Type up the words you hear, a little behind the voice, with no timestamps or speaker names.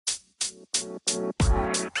Show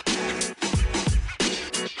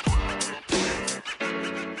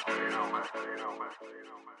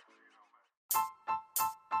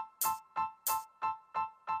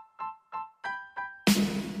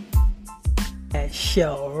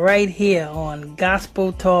right here on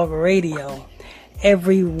Gospel Talk Radio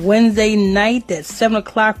every Wednesday night at 7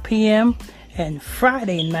 o'clock p.m. and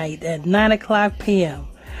Friday night at 9 o'clock p.m.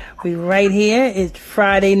 We right here. It's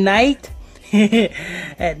Friday night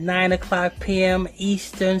at 9 o'clock p.m.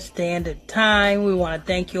 Eastern Standard Time. We want to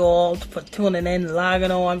thank you all for tuning in,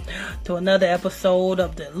 logging on to another episode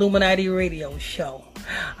of the Illuminati Radio Show.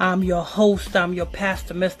 I'm your host, I'm your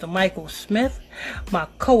pastor, Mr. Michael Smith. My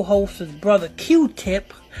co-host is Brother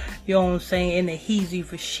Q-Tip, you know what I'm saying, in the heezy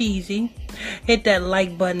for sheezy. Hit that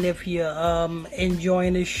like button if you're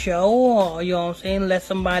enjoying the show, or, you know what I'm saying, let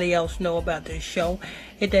somebody else know about this show.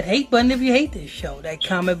 Hit that hate button if you hate this show. That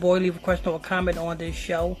comment boy, leave a question or a comment on this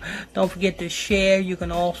show. Don't forget to share. You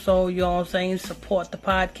can also, you know what I'm saying, support the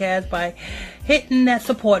podcast by hitting that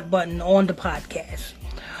support button on the podcast.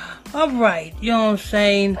 Alright, you know what I'm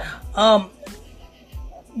saying,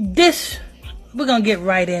 we're gonna get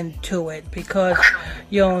right into it because,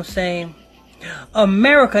 you know what I'm saying,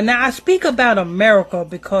 America, now I speak about America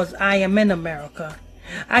because I am in America.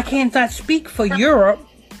 I cannot speak for Europe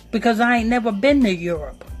because I ain't never been to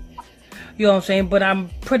Europe, you know what I'm saying, but I'm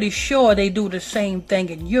pretty sure they do the same thing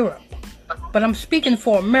in Europe. But I'm speaking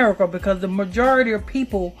for America because the majority of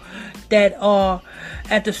people that are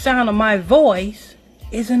at the sound of my voice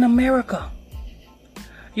is in America.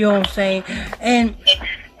 You know what I'm saying? And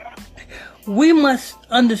we must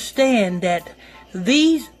understand that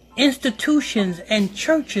these institutions and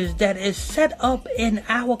churches that is set up in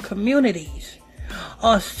our communities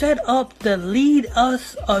are set up to lead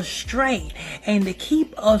us astray and to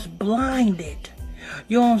keep us blinded.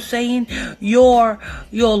 You know what I'm saying? Your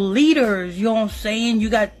leaders, you know what I'm saying? You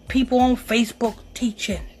got people on Facebook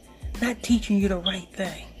not teaching you the right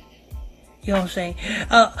thing. You know what I'm saying?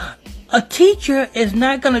 A teacher is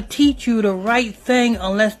not going to teach you the right thing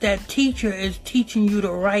unless that teacher is teaching you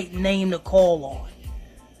the right name to call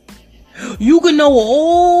on. You can know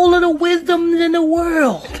all of the wisdoms in the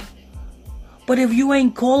world, but if you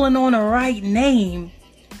ain't calling on the right name,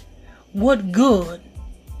 what good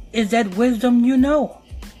is that wisdom you know?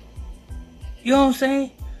 You know what I'm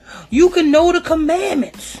saying? You can know the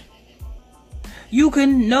commandments. You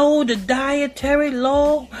can know the dietary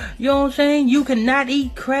law, you know what I'm saying? You cannot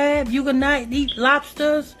eat crab, you cannot eat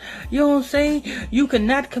lobsters, you know what I'm saying? You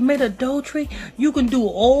cannot commit adultery. You can do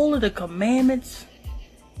all of the commandments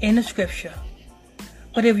in the scripture.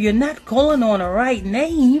 But if you're not calling on the right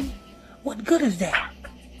name, what good is that?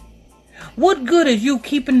 What good is you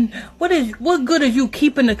keeping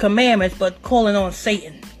the commandments but calling on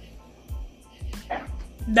Satan?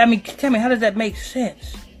 I mean, tell me, how does that make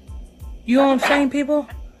sense? You know what I'm saying, people?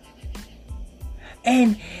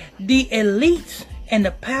 And the elites and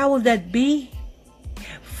the powers that be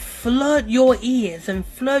flood your ears and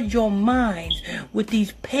flood your minds with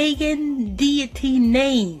these pagan deity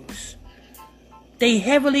names. They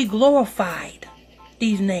heavily glorified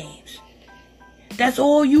these names. That's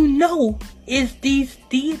all you know is these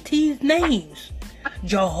deities' names.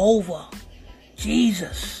 Jehovah,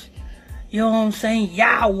 Jesus, you know what I'm saying?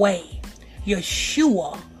 Yahweh,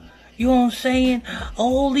 Yeshua. You know what I'm saying?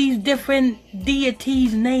 All these different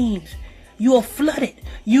deities' names. You are flooded.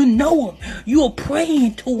 You know them. You are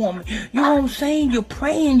praying to them. You know what I'm saying? You're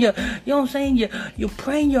praying you know what I'm saying? You're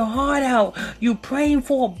praying your heart out. You're praying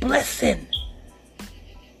for a blessing.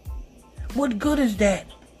 What good is that?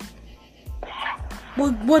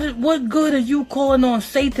 What good are you calling on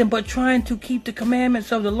Satan but trying to keep the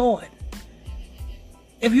commandments of the Lord?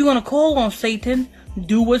 If you're going to call on Satan,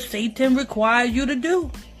 do what Satan requires you to do.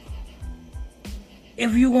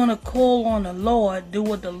 If you want to call on the Lord, do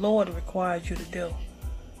what the Lord requires you to do.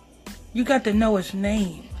 You got to know His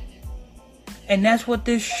name. And that's what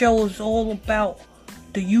this show is all about.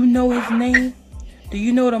 Do you know His name? Do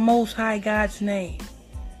you know the Most High God's name?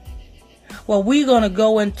 Well, we're going to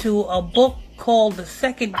go into a book called The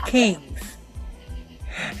Second Kings.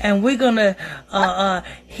 And we're going to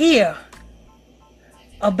hear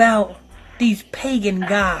about these pagan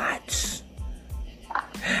gods.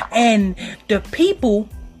 And the people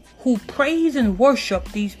who praise and worship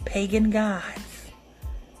these pagan gods.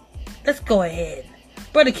 Let's go ahead.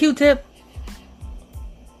 Brother Q-Tip.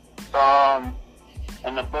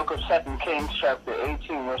 In the book of 2 Kings chapter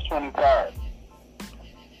 18 verse 25.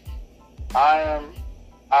 I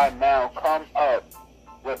now come up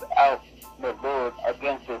without the Lord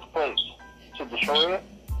against this place to destroy it.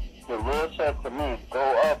 The Lord said to me,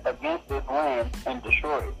 go up against this land and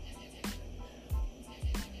destroy it.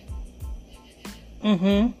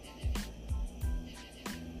 Mm-hmm.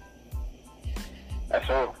 That's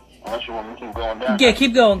all. Unless you want me to keep going down. Yeah,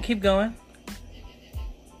 keep going, keep going.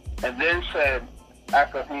 And then said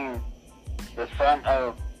Akahim, the son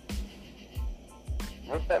of,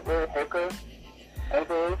 what's that word? Hekar?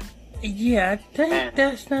 Yeah, I think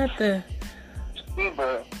that's not the...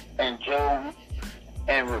 Sheba and Joan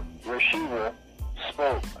and Resheva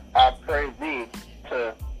spoke, I pray thee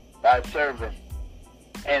to thy servant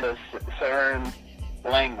in a certain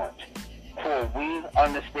language, for we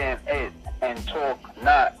understand it, and talk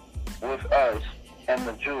not with us and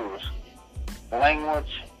the Jews,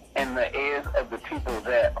 language in the ears of the people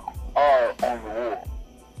that are on the wall.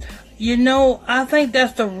 You know, I think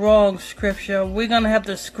that's the wrong scripture. We're going to have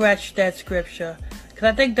to scratch that scripture, because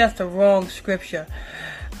I think that's the wrong scripture.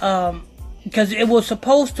 Because it was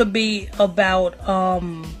supposed to be about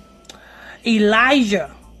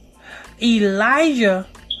Elijah. Elijah,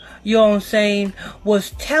 you know what I'm saying, was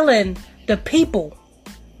telling the people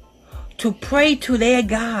to pray to their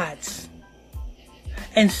gods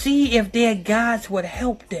and see if their gods would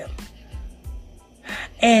help them.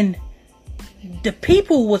 And the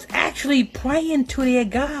people was actually praying to their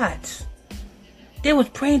gods. They was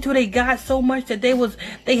praying to their gods so much that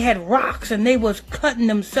they had rocks and they was cutting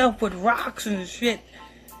themselves with rocks and shit.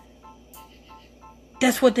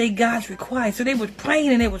 That's what their gods required. So they was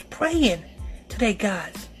praying and they was praying to their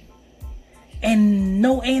gods. And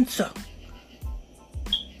no answer.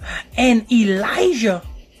 And Elijah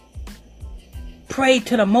prayed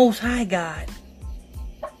to the Most High God.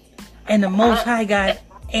 And the Most High God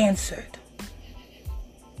answered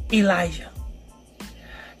Elijah.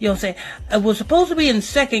 You know what I'm saying? It was supposed to be in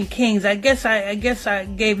 2 Kings. I guess I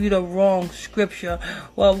gave you the wrong scripture.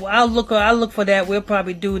 Well, I'll look for that. We'll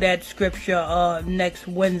probably do that scripture next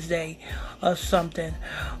Wednesday or something.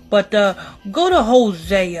 But go to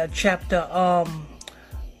Hosea chapter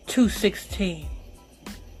 2:16.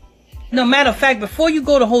 No, matter of fact, before you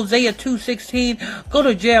go to Hosea 2:16, go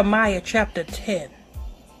to Jeremiah chapter 10.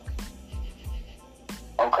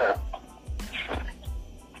 Okay.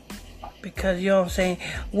 Because, you know what I'm saying,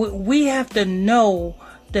 we have to know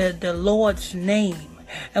the Lord's name.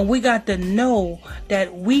 And we got to know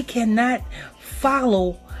that we cannot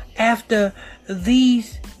follow after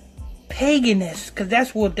these paganists. Because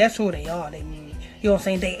that's what they are. They, you know what I'm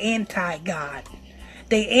saying, they anti-God.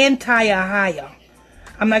 They anti-Ahia.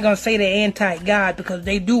 I'm not going to say they're anti-God because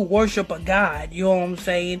they do worship a God. You know what I'm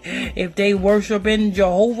saying? If they worship in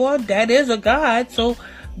Jehovah, that is a God. So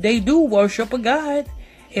they do worship a God.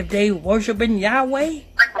 If they worship in Yahweh,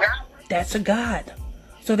 that's a God.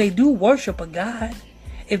 So they do worship a God.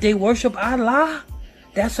 If they worship Allah,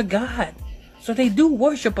 that's a God. So they do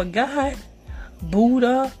worship a God.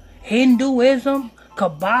 Buddha, Hinduism,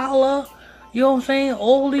 Kabbalah, you know what I'm saying?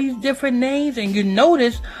 All these different names. And you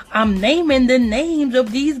notice I'm naming the names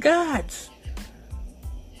of these gods.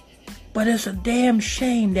 But it's a damn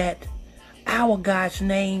shame that our God's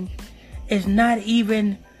name is not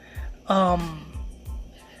even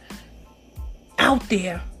out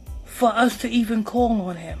there for us to even call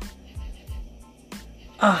on him.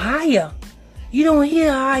 Ahia. You don't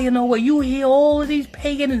hear Ahia nowhere. You hear all of these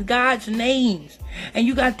pagan gods' names. And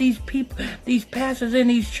you got these people, these pastors in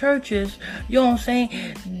these churches, you know what I'm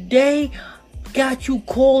saying? They got you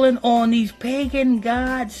calling on these pagan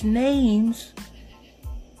gods' names.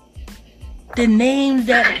 The names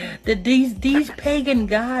these pagan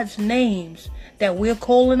gods' names that we're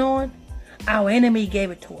calling on, our enemy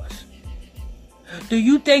gave it to us. Do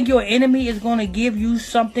you think your enemy is going to give you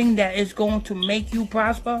something that is going to make you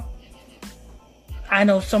prosper? I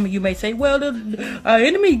know some of you may say, well, our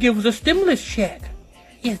enemy gives a stimulus check.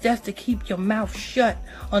 Yes, that's to keep your mouth shut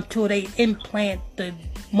until they implant the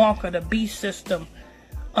mark of the beast system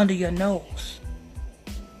under your nose.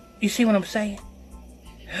 You see what I'm saying?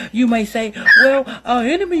 You may say, well, our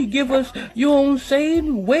enemy give us, you know what I'm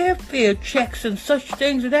saying, welfare checks and such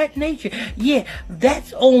things of that nature. Yeah,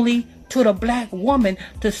 that's only to the black woman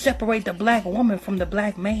to separate the black woman from the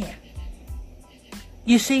black man.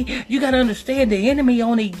 You see, you got to understand the enemy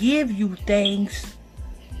only give you things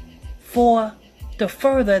to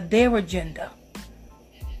further their agenda.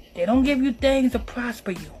 They don't give you things to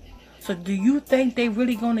prosper you. So do you think they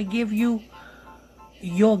really going to give you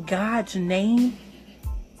your God's name?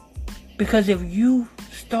 Because if you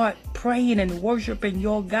start praying and worshiping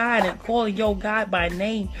your God and calling your God by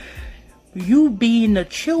name, you being the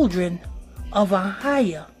children of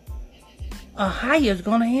Ahia, Ahia is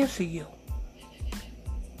going to answer you.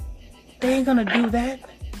 They ain't going to do that.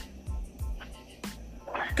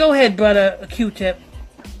 Go ahead, brother Q-Tip.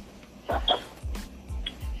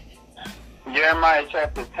 Jeremiah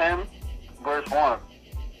chapter 10, verse 1.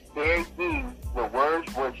 Hear ye the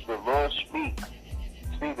words which the Lord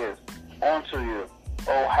speaketh unto you,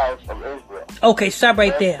 O house of Israel. Okay, stop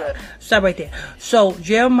right there. Stop right there. So,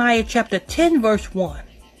 Jeremiah chapter 10, verse 1.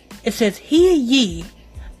 It says, hear ye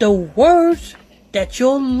the words that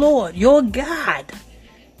your Lord, your God,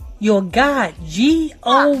 G-O-D,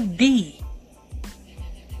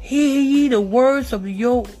 hear ye the words of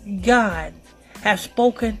your God have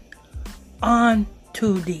spoken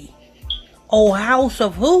unto thee. O house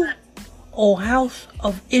of who? O house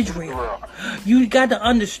of Israel. You got to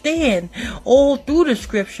understand, all through the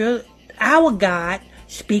scripture, our God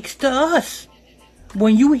speaks to us.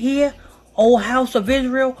 When you hear, O house of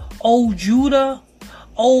Israel, O Judah,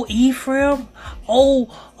 O Ephraim,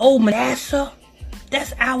 O Manasseh,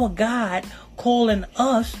 that's our God calling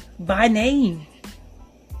us by name.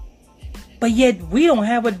 But yet we don't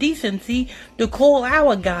have a decency to call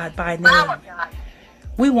our God by name.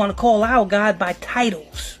 We want to call our God by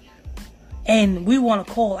titles. And we want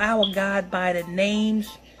to call our God by the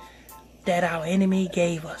names that our enemy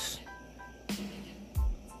gave us.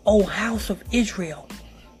 O house of Israel.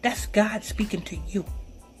 That's God speaking to you.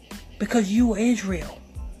 Because you are Israel.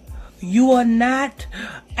 You are not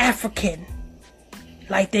African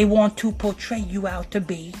like they want to portray you out to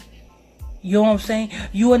be. You know what I'm saying?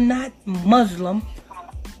 You are not Muslim.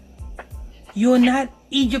 You are not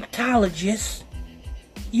Egyptologist.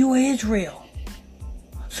 You are Israel.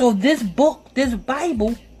 So this book, this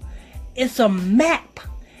Bible, is a map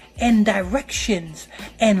and directions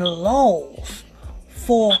and laws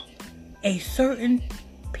for a certain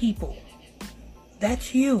people.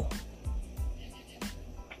 That's you.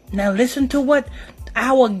 Now listen to what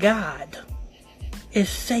our God is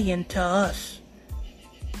saying to us.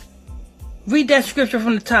 Read that scripture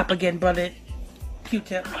from the top again, brother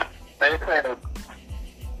Q-Tip. They said,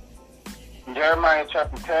 Jeremiah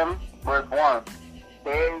chapter 10, verse 1.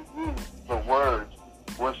 Hear ye the words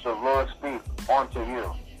which the Lord speaks unto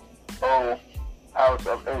you, O house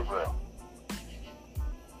of Israel.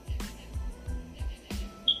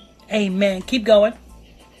 Amen. Keep going.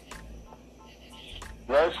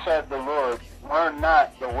 Thus said the Lord, learn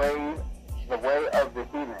not the way of the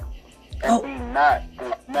heathen, and be not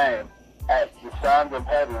dismayed at the sound of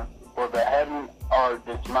heaven, for the heaven are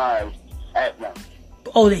dismayed at them.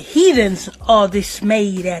 Oh, the heathens are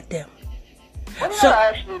dismayed at them. What does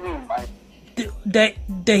that actually mean, Mike?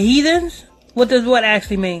 The heathens? What does what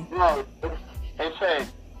actually mean? No, it said,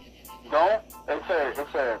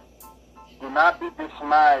 do not be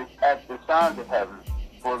dismayed at the sound of heaven,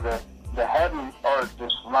 for the heavens are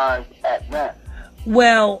dismayed at them.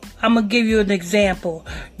 Well, I'm going to give you an example.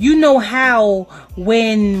 You know how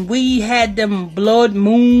when we had them blood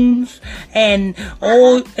moons and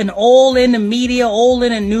all in the media, all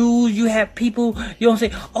in the news, you have people, you know what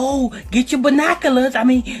I'm saying, oh, get your binoculars. I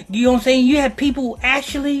mean, you know what I'm saying? You had people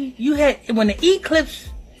actually, when the eclipse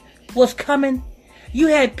was coming, you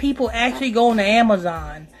had people actually going to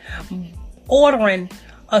Amazon ordering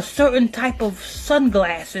a certain type of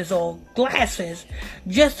sunglasses or glasses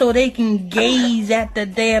just so they can gaze at the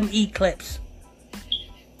damn eclipse.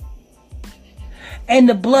 And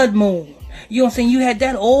the blood moon. You know what I'm saying? You had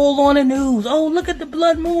that all on the news. Oh, look at the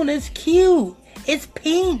blood moon. It's cute. It's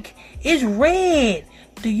pink. It's red.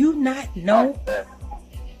 Do you not know?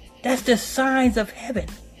 That's the signs of heaven.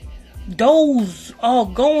 Those are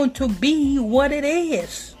going to be what it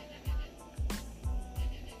is.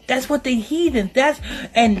 That's what the heathens,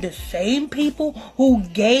 and the same people who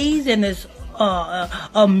gaze and is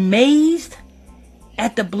amazed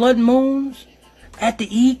at the blood moons, at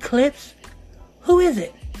the eclipse. Who is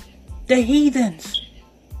it? The heathens.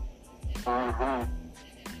 I'm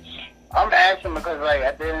asking because, like,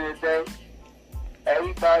 at the end of the day,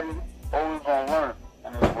 everybody always gonna learn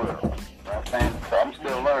in this world. You know what I'm saying? So I'm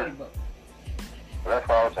still learning. So that's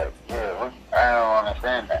why I was like, yeah, I don't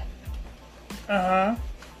understand that.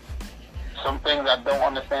 Some things I don't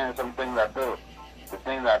understand, some things I do. The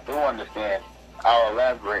things I do understand, I'll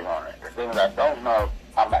elaborate on it. The things I don't know,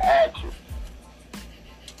 I'm going to ask you.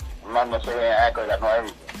 I'm not going to sit here and act like I know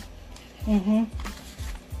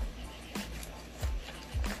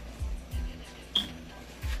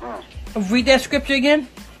everything. Read that scripture again.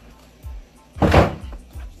 You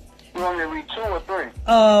want me to read 2 or 3?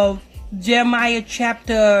 Jeremiah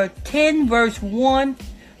chapter 10, verse 1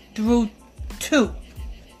 through 2.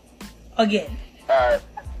 Again. Alright.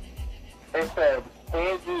 It said,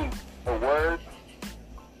 hear ye the words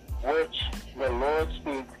which the Lord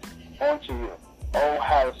speaks unto you, O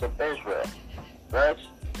house of Israel. Thus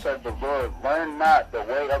said the Lord, learn not the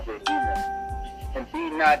way of the heathen, and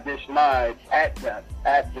be not dismayed at them,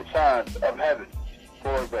 at the signs of heaven,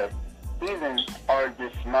 for the heathens are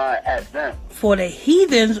dismayed at them. For the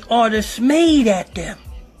heathens are dismayed at them.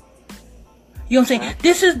 You know what I'm saying?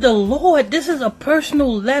 This is the Lord. This is a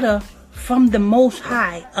personal letter from the Most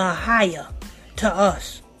High, higher, to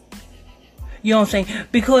us. You know what I'm saying?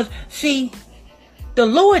 Because, see, the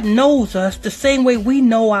Lord knows us the same way we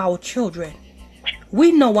know our children.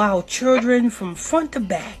 We know our children from front to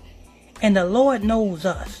back. And the Lord knows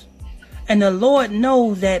us. And the Lord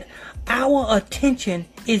knows that our attention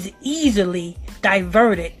is easily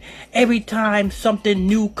diverted every time something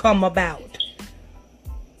new come about.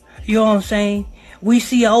 You know what I'm saying? We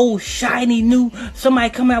see an old shiny new,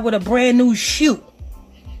 somebody come out with a brand new shoe.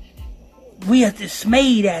 We are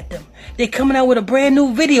dismayed at them. They're coming out with a brand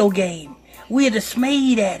new video game. We are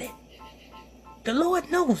dismayed at it. The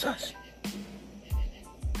Lord knows us.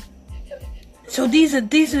 So these are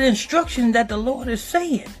the instructions that the Lord is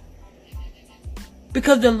saying.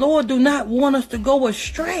 Because the Lord do not want us to go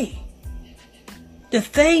astray.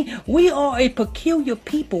 We are a peculiar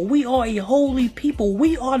people. We are a holy people.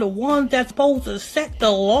 We are the ones that's supposed to set the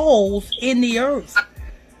laws in the earth.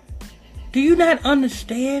 Do you not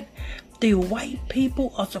understand? The white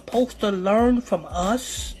people are supposed to learn from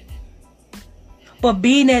us. But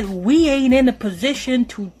being that we ain't in a position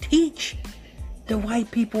to teach the white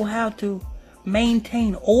people how to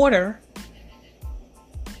maintain order,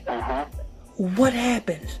 what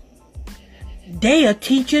happens? They are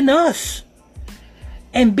teaching us.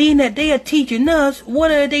 And being that they are teaching us,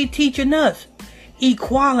 what are they teaching us?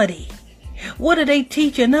 Equality. What are they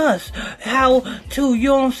teaching us? How to, you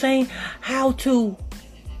know what I'm saying? How to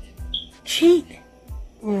cheat,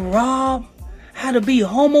 rob, how to be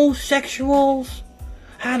homosexuals,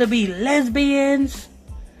 how to be lesbians.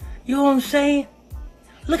 You know what I'm saying?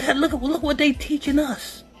 Look what they teaching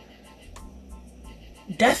us.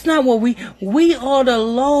 That's not what we are the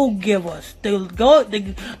lawgivers.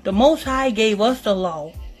 The Most High gave us the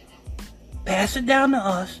law. Pass it down to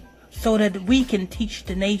us so that we can teach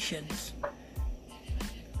the nations.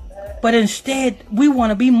 But instead, we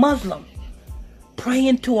want to be Muslim.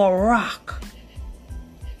 Praying to a rock.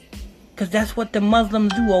 Because that's what the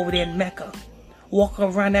Muslims do over there in Mecca. Walk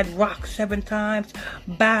around that rock 7 times,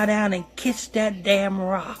 bow down and kiss that damn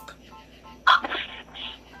rock.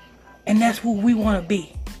 And that's who we want to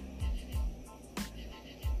be.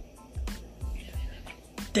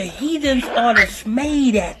 The heathens are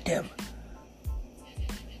dismayed at them.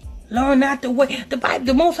 Learn not the way. The Bible,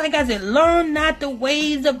 the Most High God said, learn not the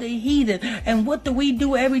ways of the heathen. And what do we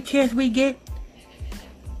do every chance we get?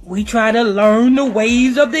 We try to learn the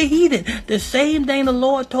ways of the heathen. The same thing the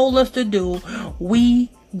Lord told us to do, we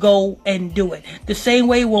go and do it. The same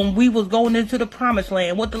way when we was going into the promised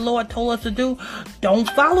land, what the Lord told us to do, don't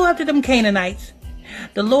follow after them Canaanites.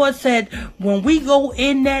 The Lord said, when we go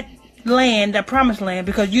in that land, that promised land,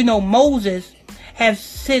 because you know Moses has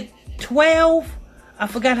sent 12, I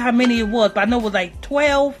forgot how many it was, but I know it was like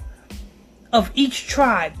 12 of each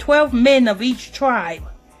tribe, 12 men of each tribe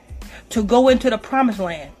to go into the promised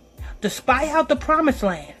land, to spy out the promised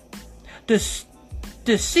land, to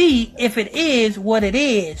see if it is what it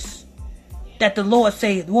is that the Lord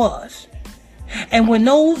said it was. And when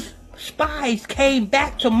those spies came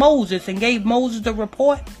back to Moses and gave Moses the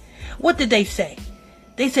report, what did they say?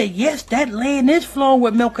 They said, yes, that land is flowing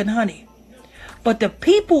with milk and honey. But the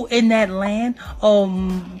people in that land are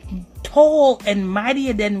tall and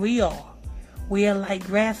mightier than we are. We are like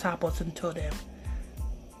grasshoppers unto them.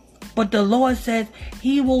 But the Lord says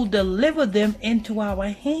he will deliver them into our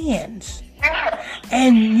hands.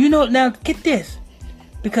 And you know, now get this.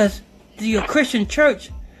 Because the Christian church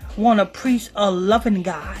want to preach a loving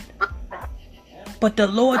God. But the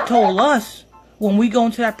Lord told us when we go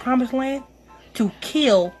into that promised land to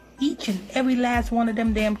kill each and every last one of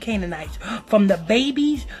them damn Canaanites. From the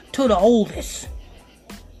babies to the oldest.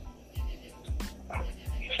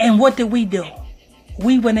 And what did we do?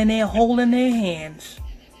 We went in there holding their hands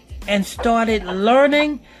and started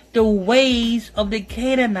learning the ways of the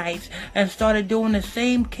Canaanites and started doing the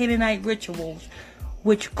same Canaanite rituals,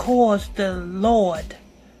 which caused the Lord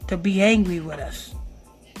to be angry with us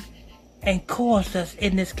and caused us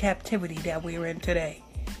in this captivity that we're in today,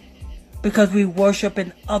 because we worship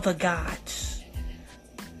in other gods.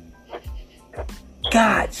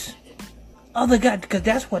 Other gods, because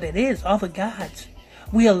that's what it is, other gods.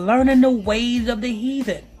 We are learning the ways of the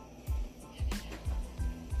heathen.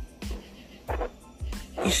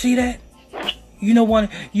 You see that? You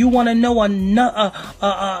want to know a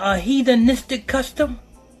heathenistic custom?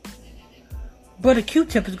 Brother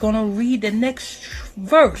Q-Tip is going to read the next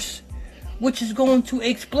verse, which is going to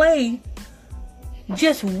explain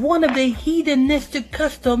just one of the hedonistic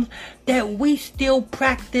customs that we still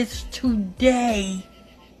practice today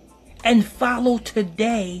and follow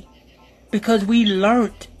today because we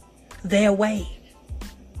learned their way.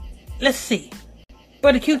 Let's see.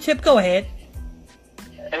 Brother Q-Tip, go ahead.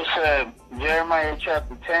 It's Jeremiah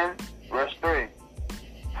chapter 10, verse 3.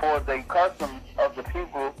 For the customs of the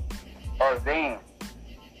people are vain.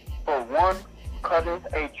 For one cutteth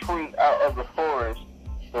a tree out of the forest,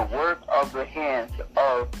 the work of the hands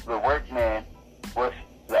of the workman with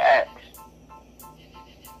the axe.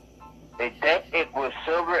 They deck it with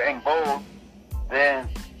silver and gold, then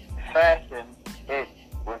fasten it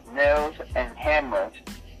with nails and hammers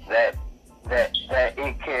that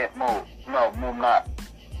it can't move. No, move not.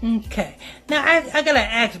 Okay. Now, I gotta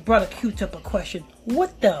ask Brother Q-Tip a question.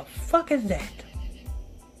 What the fuck is that?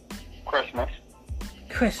 Christmas.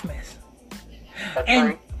 Christmas. A And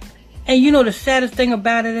tree. and you know the saddest thing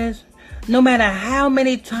about it is, no matter how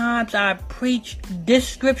many times I preach this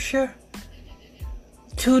scripture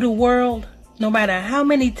to the world, no matter how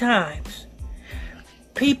many times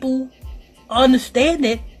people understand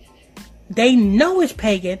it, they know it's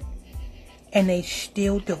pagan, and they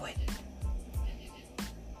still do it.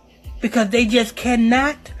 Because they just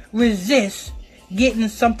cannot resist getting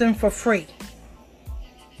something for free.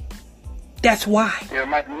 That's why. You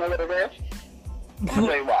might know what it is? I'm gonna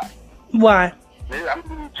tell you why. Why? I'm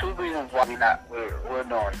giving you two reasons why we're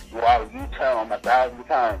doing. Why you tell them 1,000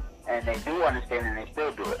 times, and they do understand and they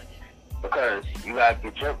still do it. Because you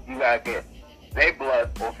gotta get their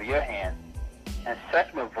blood off of your hands, and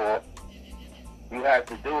second of all, you have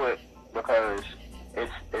to do it because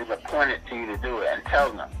it's appointed to you to do it, and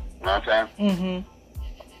tell them. You know what I'm saying?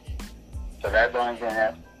 Mm-hmm. So that's the only thing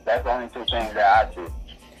that's the only two things that I see.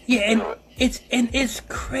 Yeah, and it's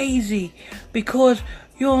crazy because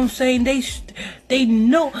you know what I'm saying. They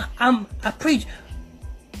know I preach,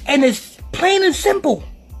 and it's plain and simple.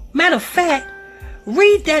 Matter of fact,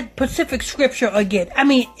 read that Pacific scripture again. I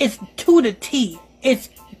mean, it's to the T. It's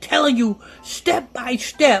telling you step by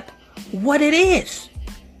step what it is.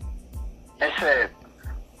 It said,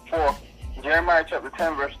 for Jeremiah chapter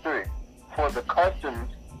 10, verse 3, for the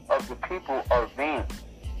customs of the people are vain.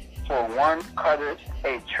 For one cutteth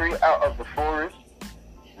a tree out of the forest,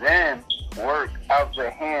 then work out the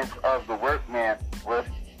hands of the workman with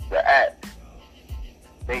the axe.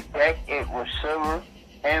 They deck it with silver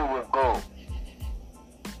and with gold.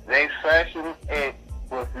 They fashion it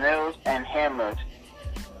with nails and hammers,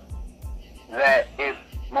 that it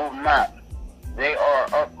move not. They are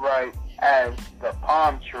upright as the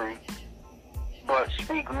palm tree, but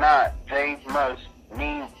speak not. They must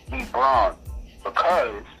need be bronze,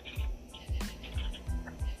 because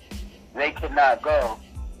they cannot go.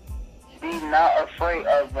 Be not afraid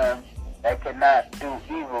of them that cannot do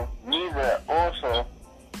evil, neither also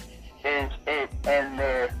is it in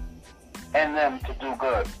them to do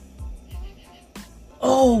good.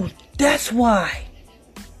 Oh, that's why.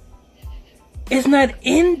 It's not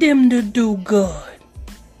in them to do good.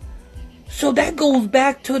 So that goes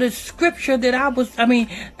back to the scripture that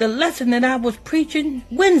the lesson that I was preaching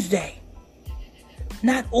Wednesday.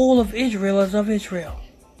 Not all of Israel is of Israel.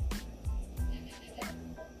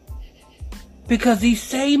 Because these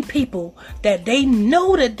same people that they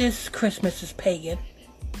know that this Christmas is pagan,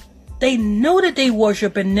 they know that they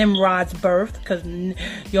worship in Nimrod's birth, because you know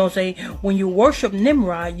what I'm saying, when you worship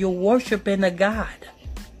Nimrod, you're worshiping a god.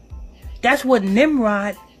 That's what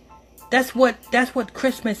Nimrod, that's what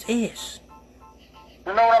Christmas is.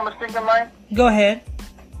 You know what I was thinking, Mike? Go ahead.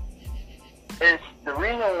 It's the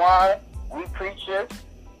reason why we preach this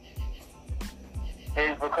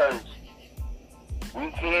is because we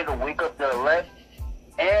here to wake up the elect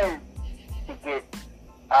and to get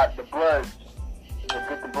out the blood, to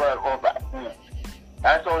get the blood off our hands.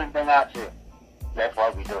 That's the only thing I see. That's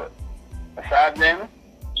why we do it. Besides them,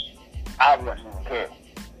 I wouldn't even care.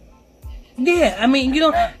 Yeah, I mean, you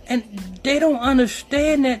know, and they don't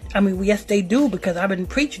understand that. I mean, yes, they do, because I've been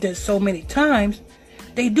preaching this so many times.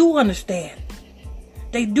 They do understand.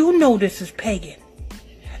 They do know this is pagan.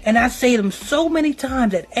 And I say to them so many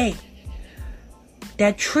times that, hey,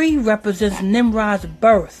 that tree represents Nimrod's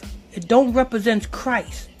birth. It don't represent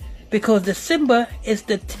Christ. Because December is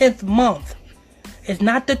the 10th month. It's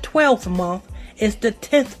not the 12th month. It's the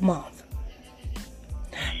 10th month.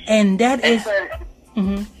 And that is...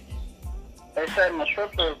 Mm-hmm. It said in the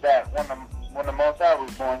scriptures that when the Most High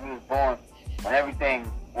was born, he was born when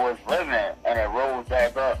everything was living and it rose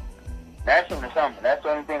back up. That's in the summer. That's the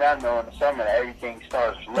only thing I know in the summer, that everything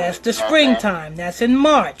starts living. That's the springtime. That's in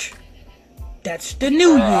March. That's the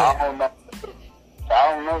new year. I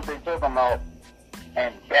don't know if they're talking about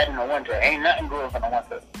and that in the winter. Ain't nothing grows in the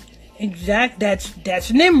winter. Exact.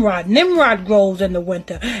 That's Nimrod. Nimrod grows in the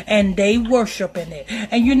winter, and they worship in it.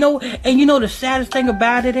 And you know the saddest thing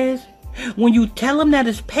about it is, when you tell them that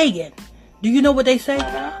it's pagan, do you know what they say?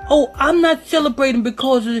 Oh, I'm not celebrating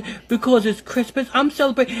because it's Christmas. I'm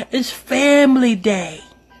celebrating it's Family Day.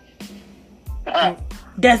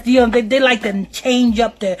 That's they like to change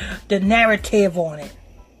up the narrative on it.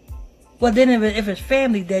 Well, then if it's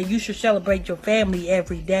Family Day, you should celebrate your family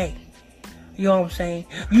every day. You know what I'm saying?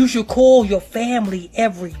 You should call your family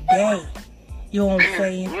every day. You know what I'm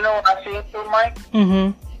saying? You know what I see too, Mike?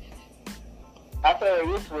 I thought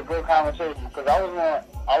this was a good conversation because I was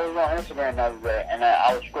on Instagram the other day and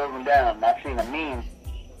I was scrolling down and I seen a meme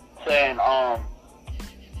saying what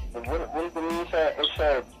did the meme say? It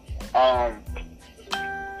said I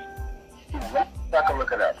can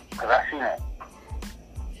look it up because I seen it.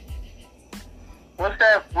 What's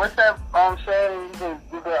that saying?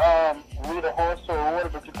 You can lead a horse to the water,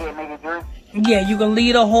 but you can't make it drink? Yeah, you can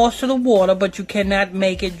lead a horse to the water, but you cannot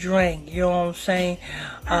make it drink. You know what I'm saying?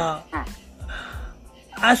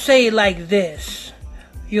 I say it like this.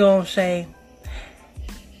 You know what I'm saying?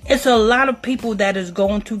 It's a lot of people that is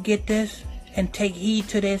going to get this and take heed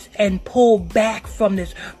to this and pull back from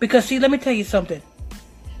this. Because, see, let me tell you something.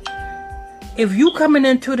 If you coming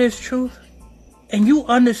into this truth and you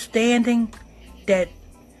understanding that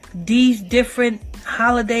these different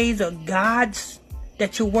holidays are gods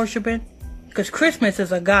that you're worshiping, because Christmas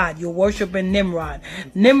is a god, you're worshiping Nimrod.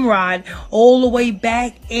 Nimrod, all the way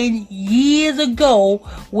back in years ago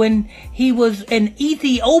when he was an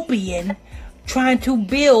Ethiopian trying to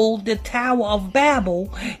build the Tower of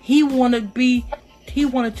Babel, he wanted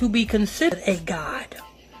to be considered a god.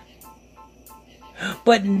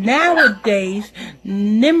 But nowadays,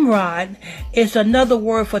 Nimrod is another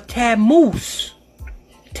word for Tammuz.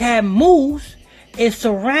 Tammuz is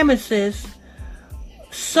Semiramis'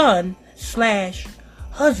 son/husband,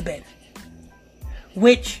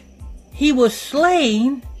 which he was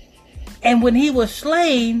slain, and when he was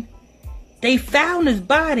slain, they found his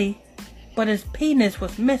body, but his penis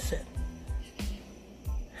was missing.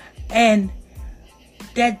 And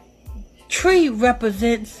that tree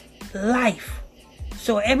represents life.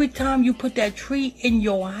 So every time you put that tree in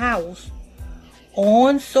your house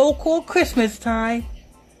on so-called Christmas time,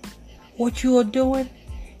 what you are doing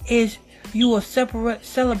is you are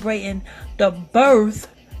celebrating the birth,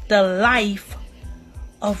 the life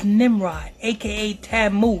of Nimrod, aka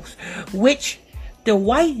Tammuz, which the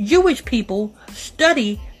white Jewish people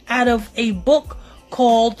study out of a book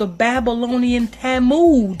called the Babylonian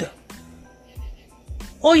Talmud.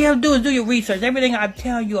 All you have to do is do your research. Everything I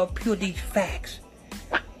tell you are pure these facts.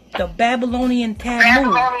 The Babylonian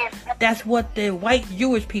Talmud, that's what the white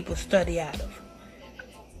Jewish people study out of.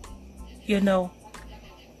 You know,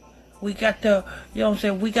 we got to, you know what I'm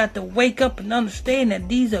saying, we got to wake up and understand that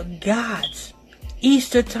these are gods.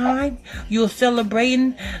 Easter time, you're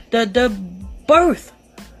celebrating the birth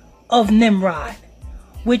of Nimrod,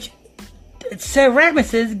 which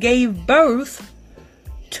Semiramis gave birth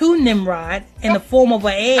to Nimrod in the form of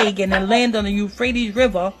an egg and then land on the Euphrates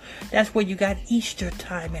River. That's where you got Easter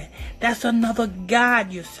time at. That's another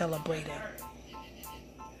god you're celebrating.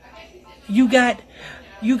 You got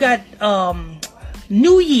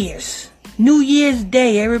New Year's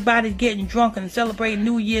Day. Everybody's getting drunk and celebrating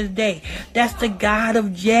New Year's Day. That's the god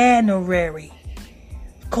of January,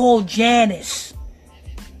 called Janus.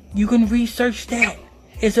 You can research that.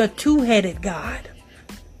 It's a two-headed god.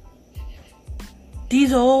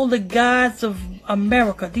 These are all the gods of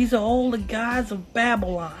America. These are all the gods of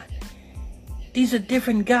Babylon. These are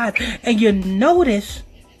different gods. And you notice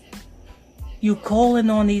you calling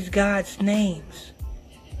on these gods' names.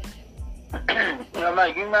 You know,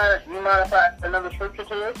 Mike, you mind if I add another scripture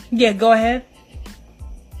to this? Yeah, go ahead.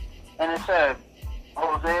 And it said,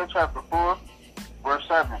 Hosea chapter 4, verse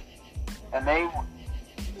 7. As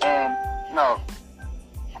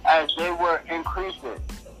they were increased,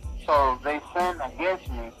 so they sinned against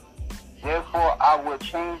me. Therefore I will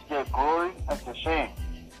change their glory into shame.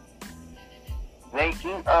 They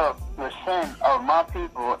eat up the sin of my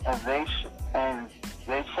people, and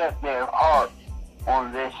they set their heart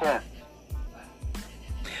on their sin.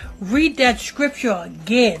 Read that scripture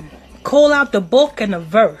again. Call out the book and the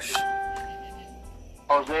verse.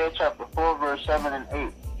 Hosea chapter 4, verse 7 and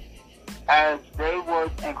 8. As they were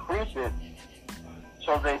increased,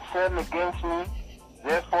 so they sinned against me.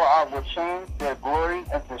 Therefore I will change their glory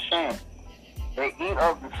into shame. They eat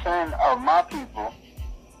of the sin of my people,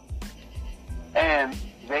 and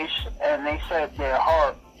they set their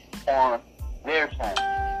heart on their sin.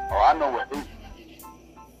 Oh, I know what this is.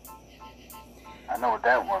 I know what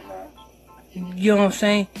that one means. You know what I'm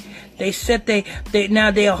saying? They said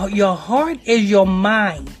your heart is your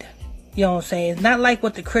mind. You know what I'm saying? It's not like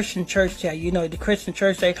what the Christian church tell you. You know, the Christian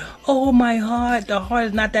church say, oh, my heart. The heart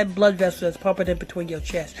is not that blood vessel that's pumping in between your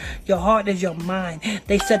chest. Your heart is your mind.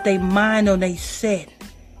 They set their mind on their sin.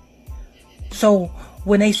 So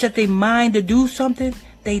when they set their mind to do something,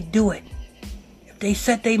 they do it. If they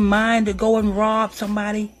set their mind to go and rob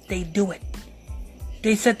somebody, they do it.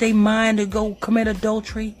 They set their mind to go commit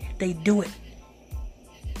adultery, they do it.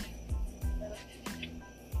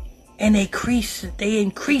 And they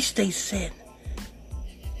increase their sin.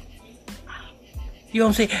 You know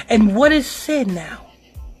what I'm saying? And what is sin now?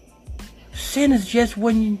 Sin is just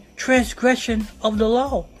when transgression of the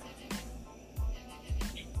law.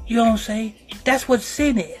 You know what I'm saying? That's what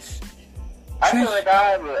sin is. I feel like I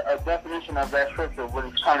have a definition of that scripture, what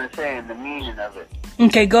it's kind of saying, the meaning of it.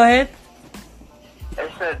 Okay, go ahead.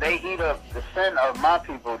 It said they eat up the sin of my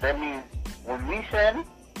people. That means when we sin,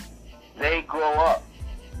 they grow up.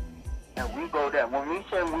 And we go down. When we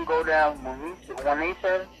sin, we go down. When they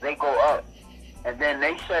sin, they go up. And then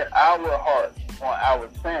they set our hearts on our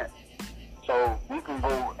sin. So we can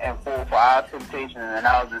go and fall for our temptation and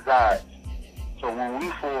our desires. So when we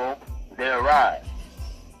fall, they arise.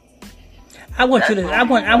 I want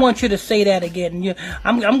you to say that again.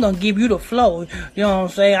 I'm gonna give you the flow. You know what I'm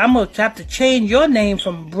saying? I'm gonna have to change your name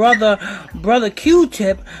from brother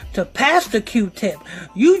Q-Tip to Pastor Q-Tip.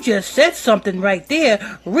 You just said something right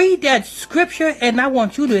there. Read that scripture, and I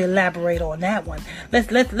want you to elaborate on that one.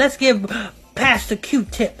 Let's give Pastor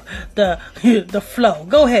Q-Tip the flow.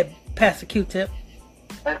 Go ahead, Pastor Q-Tip.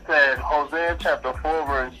 It said Hosea chapter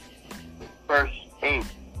 4 verse 8.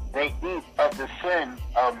 They eat of the sin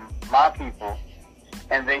of my people,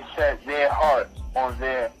 and they set their hearts on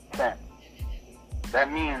their sin.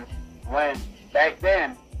 That means when back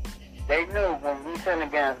then they knew when we sin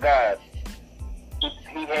against God,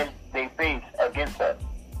 He had their face against us.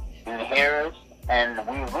 He hear us, and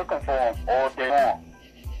we were looking for Him all day long,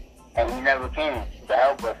 and He never came to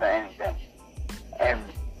help us or anything. And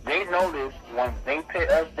they noticed when they pit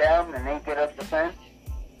us down and they get us to sin,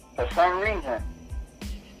 for some reason,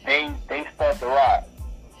 they start to rise.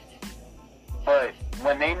 But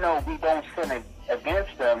when they know we don't sin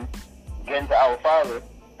against them, against our Father,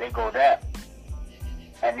 they go down.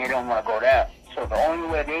 And they don't want to go down. So the only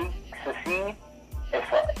way they succeed is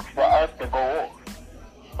for us to go off,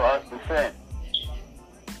 for us to sin.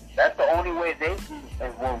 That's the only way they do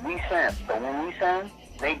is when we sin. So when we sin,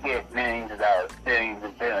 they get millions of dollars, billions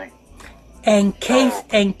and billions. And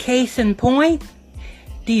case in point,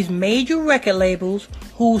 these major record labels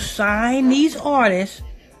who sign these artists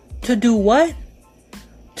to do what?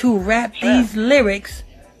 To rap these lyrics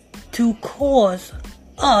to cause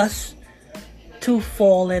us to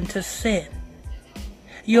fall into sin.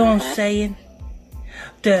 You know what I'm saying?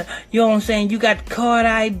 You know what I'm saying? You got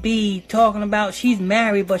Cardi B talking about she's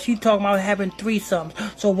married, but she's talking about having threesomes.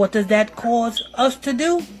 So what does that cause us to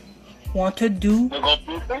do? Want to do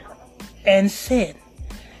and sin.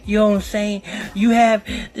 You know what I'm saying? You have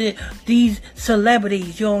these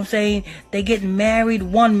celebrities, you know what I'm saying? They getting married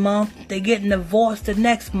one month, they getting divorced the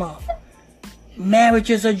next month. Marriage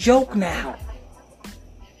is a joke now.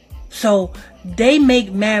 So they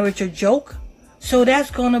make marriage a joke. So that's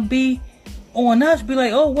going to be on us. Be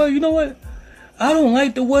like, oh, well, you know what? I don't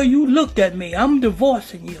like the way you looked at me. I'm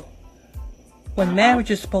divorcing you. When marriage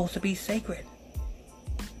is supposed to be sacred.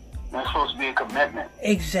 It's supposed to be a commitment.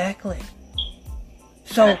 Exactly.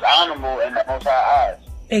 So it's honorable in the Most High eyes.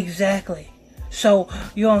 Exactly. So,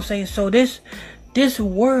 you know what I'm saying? So this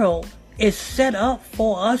world is set up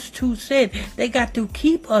for us to sin. They got to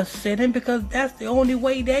keep us sinning because that's the only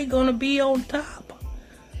way they're going to be on top.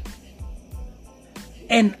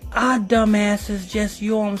 And our dumbasses just,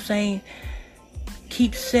 you know what I'm saying,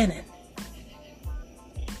 keep sinning.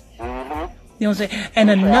 Mm-hmm. You know what I'm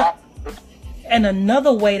saying? And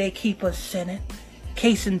another way they keep us sinning,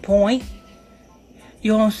 case in point,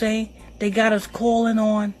 you know what I'm saying? They got us calling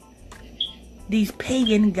on these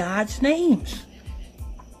pagan gods' names.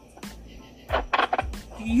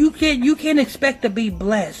 You can't expect to be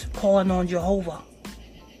blessed calling on Jehovah.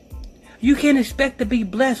 You can't expect to be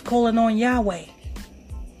blessed calling on Yahweh.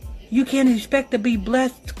 You can't expect to be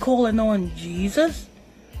blessed calling on Jesus.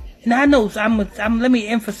 And I know let me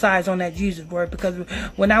emphasize on that Jesus word, because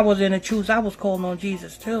when I was in the truth, I was calling on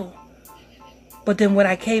Jesus too. But then when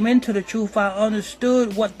I came into the truth, I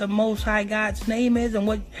understood what the Most High God's name is and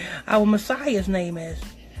what our Messiah's name is.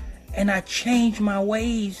 And I changed my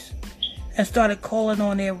ways and started calling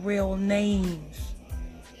on their real names.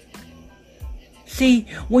 See,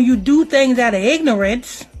 when you do things out of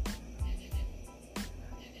ignorance,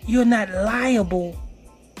 you're not liable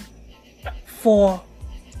for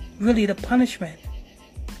really the punishment.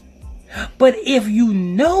 But if you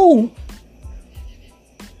know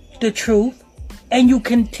the truth and you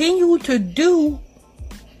continue to do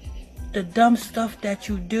the dumb stuff that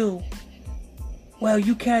you do, well,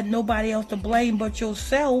 you can't nobody else to blame but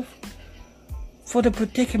yourself for the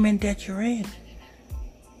predicament that you're in.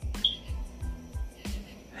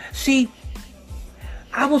 See,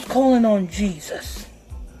 I was calling on Jesus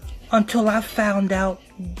until I found out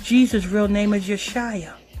Jesus' real name is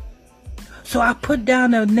Yeshua. So I put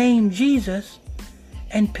down the name Jesus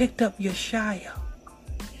and picked up Yeshua.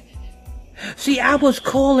 See, I was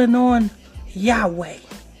calling on Yahweh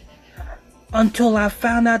until I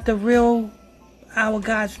found out our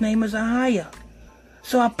God's name is Ahia.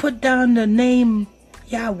 So I put down the name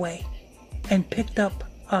Yahweh and picked up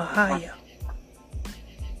Ahia.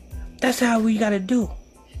 That's how we got to do.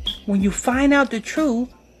 When you find out the truth,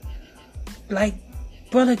 like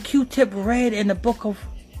Brother Q-Tip read in the book of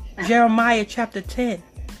Jeremiah chapter 10,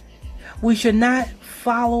 we should not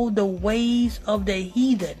follow the ways of the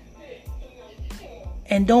heathen.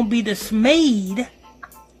 And don't be dismayed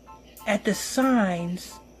at the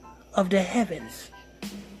signs of the heavens,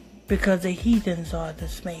 because the heathens are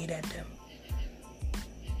dismayed at them.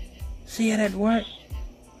 See how that works?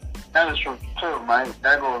 That is true too, man.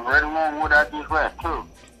 That goes right along with what I just read too.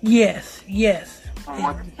 Yes, yes. From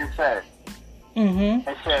what you just said. Mm-hmm.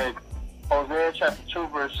 It said, Hosea chapter 2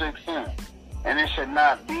 verse 16, and it should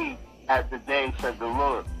not be at the day, said the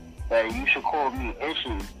Lord, that you should call me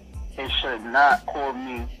Ishi. It should not call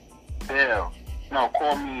me Baal. No,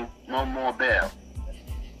 call me no more Baal.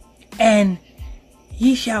 And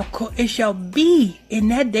it shall be in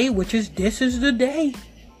that day, which is, this is the day.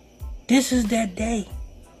 This is that day.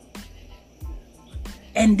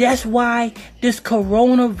 And that's why this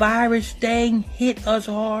coronavirus thing hit us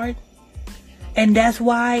hard. And that's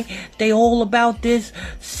why they all about this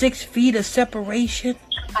 6 feet of separation.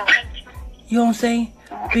 You know what I'm saying?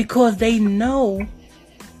 Because they know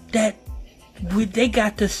that they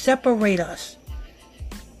got to separate us.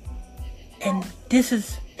 And this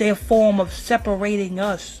is their form of separating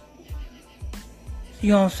us.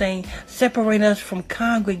 You know what I'm saying? Separate us from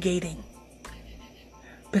congregating.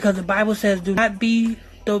 Because the Bible says, do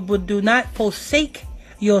not forsake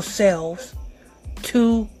yourselves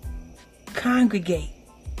to congregate.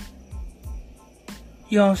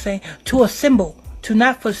 You know what I'm saying? To assemble. To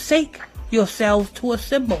not forsake yourselves to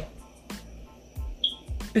assemble.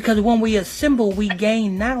 Because when we assemble, we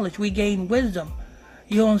gain knowledge. We gain wisdom.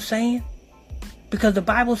 You know what I'm saying? Because the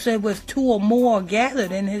Bible said, with 2 or more are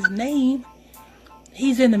gathered in His name,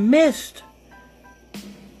 He's in the midst.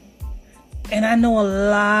 And I know a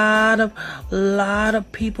lot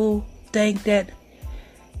of people think that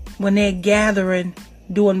when they're gathering,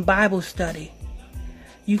 doing Bible study,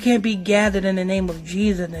 you can't be gathered in the name of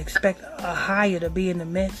Jesus and expect a higher to be in the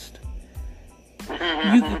midst.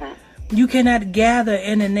 You cannot gather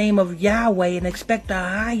in the name of Yahweh and expect a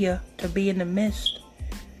higher to be in the midst.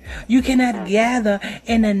 You cannot gather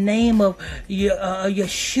in the name of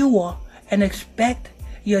Yeshua and expect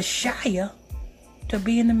Yeshua to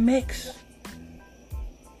be in the mix.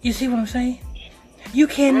 You see what I'm saying? You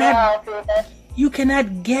cannot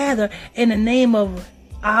gather in the name of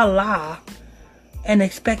Allah and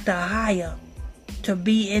expect a higher to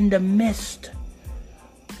be in the midst.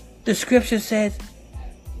 The scripture says,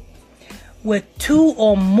 where 2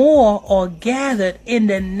 or more are gathered in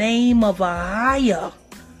the name of a higher.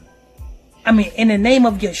 In the name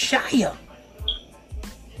of Yeshua.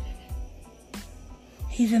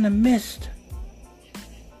 He's in the midst.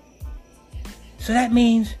 So that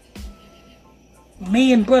means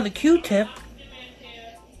me and Brother Q-Tip,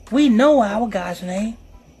 we know our God's name.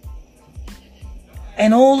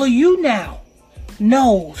 And all of you now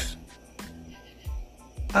knows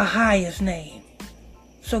Ahiah's name.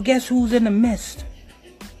 So guess who's in the midst?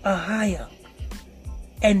 Ahia.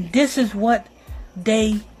 And this is what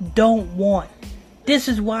they don't want. This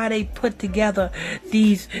is why they put together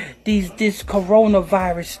this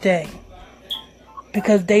coronavirus thing.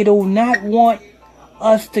 Because they do not want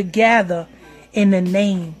us to gather in the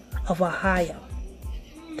name of Ahia.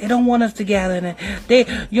 They don't want us to gather in it.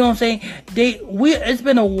 You know what I'm saying? It's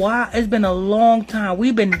been a while. It's been a long time.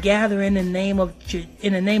 We've been gathering in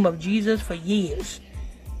the name of Jesus for years.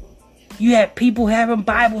 You had people having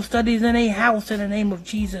Bible studies in their house in the name of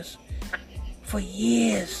Jesus for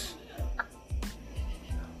years.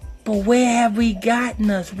 But where have we gotten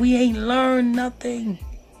us? We ain't learned nothing.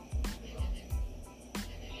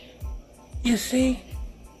 You see?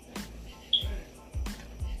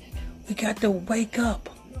 We got to wake up.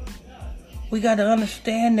 We got to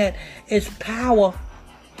understand that it's power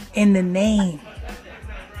in the name.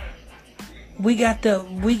 We got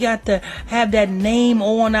to have that name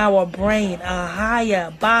on our brain.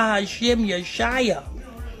 Ahaya, Bahashim, Yeshaya.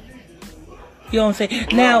 You know what I'm saying?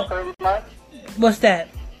 Now, what's that?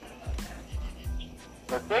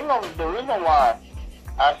 The reason why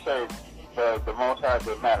I say the Most High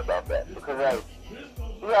get mad about that, because like,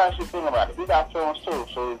 you actually think about it. He got feelings too.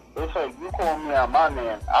 So it's like you call me out my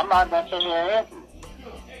name, I'm not gonna sit here and answer you.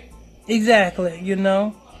 Exactly. You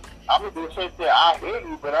know. I'm gonna just sit there. I hear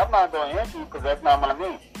you, but I'm not gonna answer you because that's not my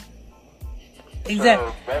name.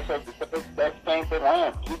 Exactly. So that's the same thing with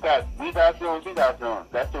him. We got feelings. He got feelings.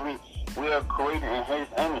 That's the reason. We are created in His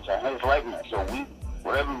image and His likeness. So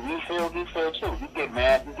whatever we feel, he feels too. We get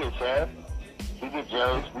mad, we get sad, we get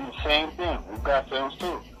jealous. We the same thing. We got feelings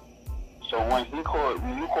too. So when you call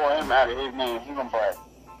him out of his name, he gonna be like,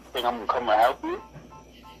 think I'm gonna come and help you?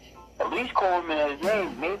 At least call him in his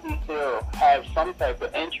name. Maybe he'll have some type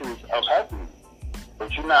of interest of helping you.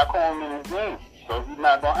 But you're not calling him in his name, so he's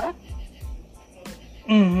not gonna help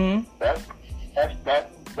you. Mm-hmm.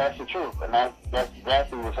 That's the truth, and that's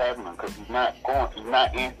exactly what's happening. Because he's not answering.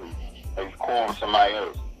 Like he's calling somebody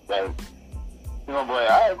else. That you gonna be like,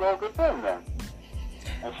 all right, go get them then,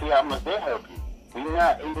 and see how much they help you. He's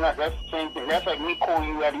not. That's the same thing. That's like me calling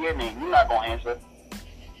you out of your name. You're not gonna answer.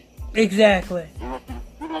 Exactly. You're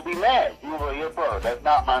gonna be mad. You're gonna be like, yeah, bro, that's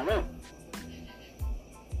not my name.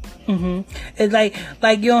 Mm-hmm. It's like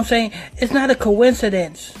you know what I'm saying. It's not a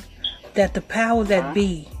coincidence that the powers that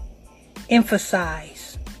be emphasize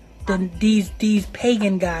these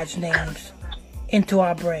pagan gods' names into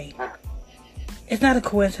our brain. It's not a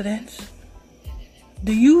coincidence.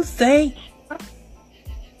 Do you think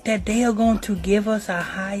that they are going to give us a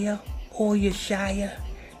higher or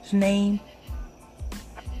Yeshua's name?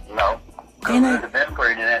 No. They're not. That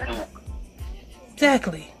name.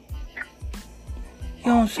 Exactly. You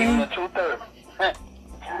know what I'm saying? Even the 2/3.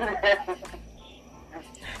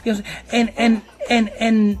 You know, and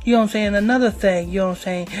you know what I'm saying, another thing, you know what I'm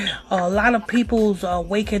saying, a lot of people's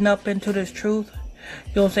waking up into this truth.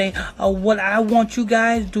 You know what I'm saying? What I want you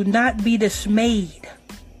guys, do not be dismayed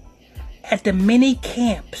at the many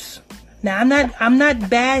camps. Now I'm not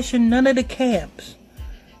bashing none of the camps,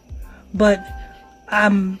 but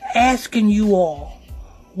I'm asking you all,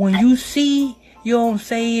 when you see, you know what I'm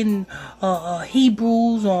saying,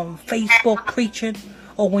 Hebrews on Facebook preaching,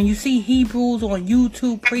 or when you see Hebrews on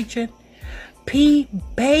YouTube preaching, pay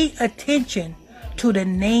attention to the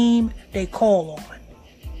name they call on.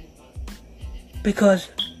 Because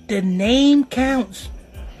the name counts.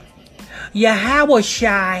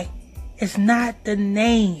 Yahweh is not the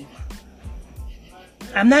name.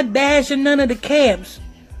 I'm not bashing none of the camps,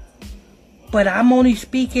 but I'm only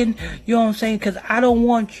speaking, you know what I'm saying, because I don't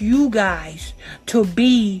want you guys to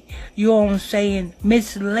be, you know what I'm saying,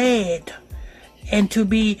 misled. And to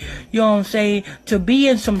be, you know what I'm saying, to be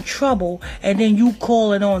in some trouble, and then you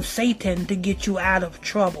calling on Satan to get you out of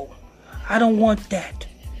trouble. I don't want that.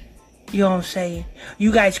 You know what I'm saying?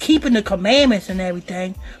 You guys keeping the commandments and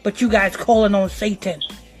everything, but you guys calling on Satan.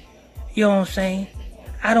 You know what I'm saying?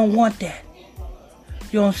 I don't want that.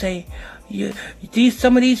 You know what I'm saying?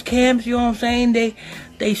 Some of these camps, you know what I'm saying,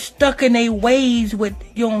 they stuck in their ways with,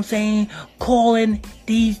 you know what I'm saying, calling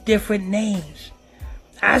these different names.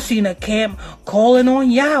 I seen a camp calling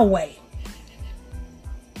on Yahweh.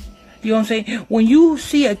 You know what I'm saying? When you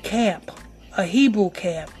see a camp, a Hebrew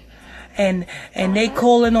camp, and they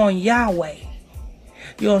calling on Yahweh,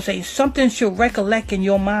 you know what I'm saying, something should recollect in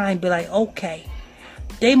your mind, be like, okay,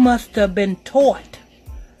 they must have been taught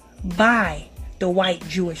by the white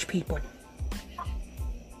Jewish people,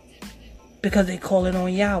 because they calling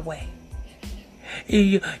on Yahweh.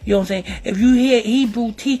 You know what I'm saying? If you hear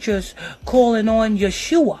Hebrew teachers calling on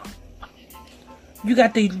Yeshua, you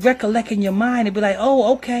got to recollect in your mind and be like,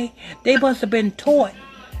 oh, okay, they must have been taught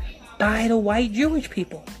by the white Jewish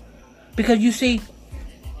people. Because you see,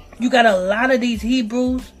 you got a lot of these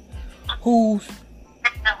Hebrews who's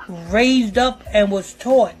raised up and was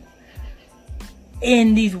taught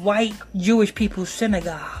in these white Jewish people's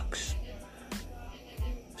synagogues.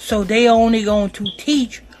 So they only going to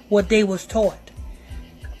teach what they was taught.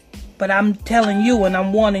 But I'm telling you, and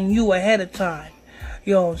I'm warning you ahead of time,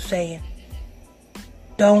 you know what I'm saying,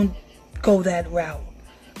 don't go that route.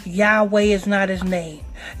 Yahweh is not his name.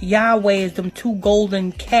 Yahweh is them two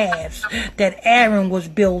golden calves that Aaron was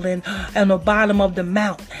building on the bottom of the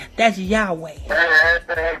mount. That's Yahweh.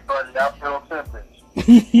 Hey, buddy, I feel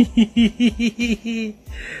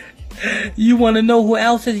You want to know who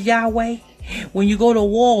else is Yahweh? When you go to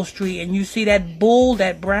Wall Street and you see that bull,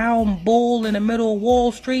 that brown bull in the middle of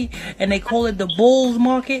Wall Street, and they call it the bull's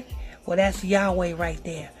market, well, that's Yahweh right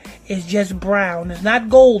there. It's just brown. It's not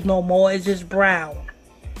gold no more. It's just brown.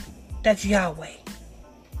 That's Yahweh.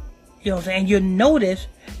 You know what I'm saying? You'll notice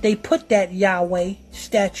they put that Yahweh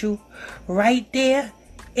statue right there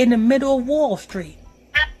in the middle of Wall Street.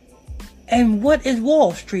 And what is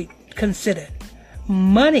Wall Street considered?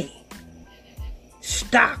 Money.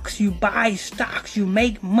 Stocks. You buy stocks. You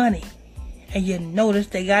make money. And you notice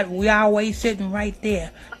they got Yahweh sitting right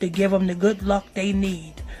there to give them the good luck they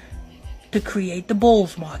need to create the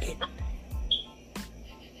bull's market.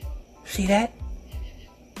 See that?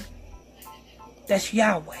 That's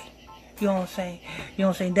Yahweh. You know what I'm saying? You know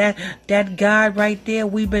what I'm saying? That God right there,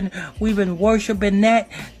 we've been worshiping that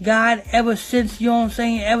God ever since, you know what I'm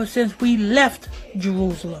saying, ever since we left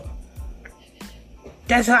Jerusalem.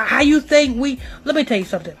 That's how you think let me tell you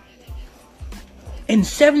something. In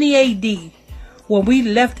 70 AD, when we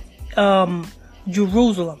left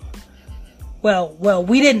Jerusalem, well,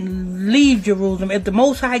 we didn't leave Jerusalem. If the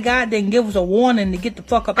Most High God didn't give us a warning to get the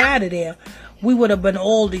fuck up out of there, we would have been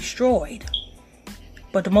all destroyed.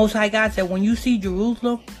 But the Most High God said, when you see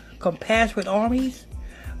Jerusalem compassed with armies,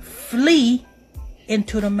 flee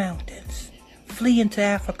into the mountains. Flee into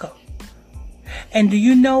Africa. And do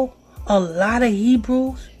you know, a lot of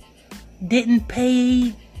Hebrews didn't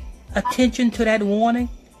pay attention to that warning?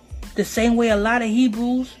 The same way a lot of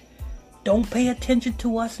Hebrews don't pay attention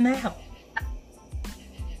to us now.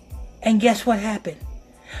 And guess what happened?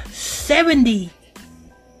 70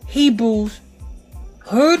 Hebrews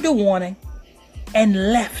heard the warning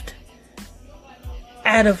and left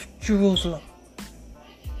out of Jerusalem.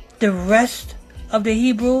 The rest of the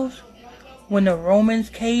Hebrews, when the Romans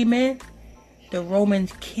came in, the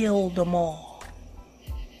Romans killed them all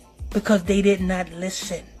because they did not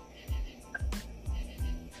listen.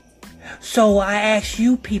 So I ask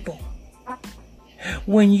you people,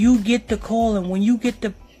 when you get the call and when you get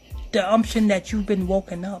the unction that you've been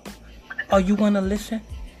woken up, are you going to listen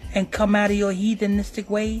and come out of your heathenistic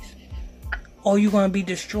ways? Or are you going to be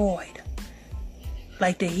destroyed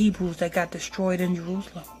like the Hebrews that got destroyed in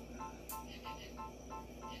Jerusalem?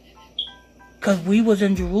 Because we was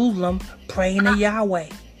in Jerusalem praying to Yahweh.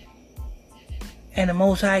 And the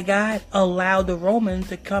Most High God allowed the Romans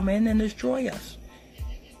to come in and destroy us.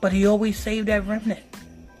 But he always saved that remnant.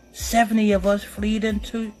 70 of us fled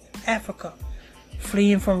into Africa,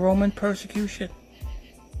 fleeing from Roman persecution.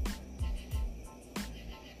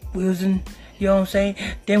 We was in, you know what I'm saying?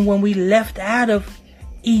 Then when we left out of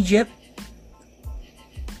Egypt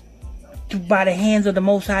by the hands of the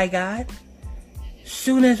Most High God,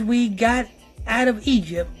 soon as we got out of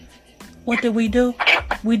Egypt, what did we do?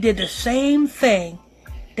 We did the same thing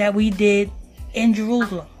that we did in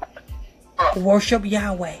Jerusalem. Worship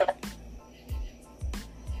Yahweh.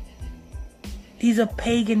 These are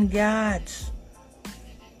pagan gods.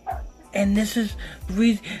 And this is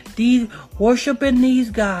worshiping these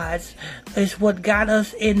gods is what got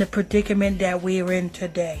us in the predicament that we're in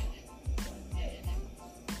today.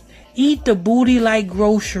 Eat the booty like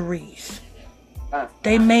groceries.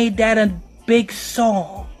 They made that a big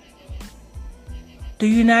song. Do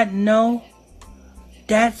you not know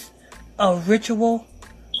that's a ritual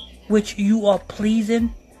which you are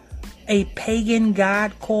pleasing a pagan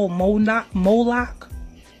god called Moloch?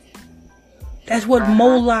 That's what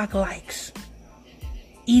Moloch likes.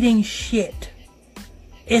 Eating shit.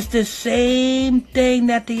 It's the same thing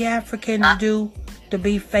that the Africans do to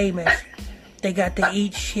be famous. They got to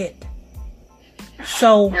eat shit.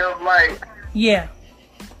 So, Yo, Mike. Yeah.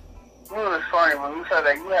 You know what's funny? When you said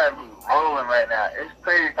that, you had me rolling right now. It's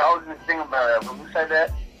crazy. I was just thinking about it. When you said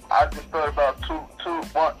that, I just thought about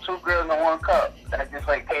two girls in one cup. That just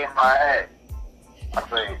like came in my head. I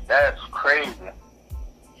was like, that's crazy.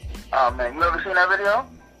 Oh man, you ever seen that video?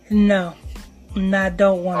 No. I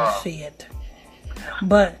don't want to see it.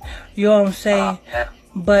 But, you know what I'm saying?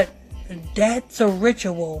 But that's a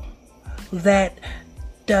ritual that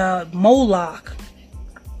the Moloch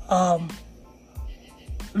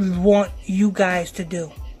want you guys to do.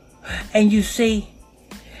 And you see,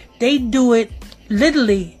 they do it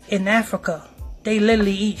literally in Africa. They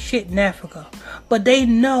literally eat shit in Africa. But they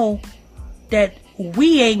know that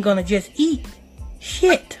we ain't gonna just eat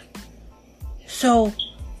shit. So,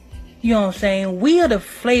 you know what I'm saying? We are the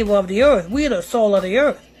flavor of the earth. We are the soul of the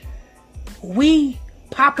earth. We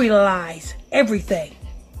popularize everything.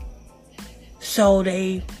 So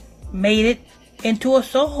they made it into a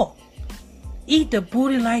song. Eat the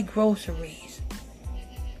booty like groceries.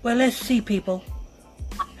 Well, let's see, people.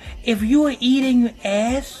 If you are eating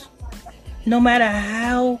ass, no matter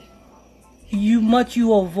how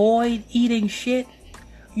you avoid eating shit,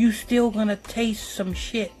 you still gonna taste some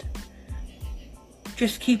shit.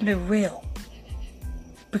 Just keeping it real.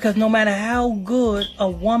 Because no matter how good a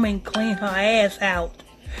woman clean her ass out,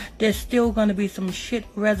 there's still gonna be some shit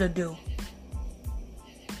residue.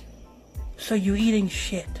 So you eating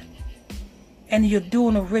shit. And you're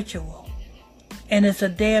doing a ritual. And it's a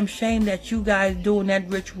damn shame that you guys doing that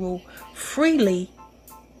ritual freely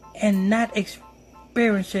and not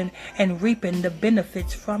experiencing and reaping the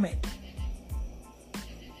benefits from it.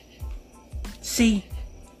 See,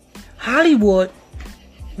 Hollywood,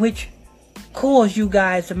 which caused you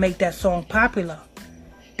guys to make that song popular,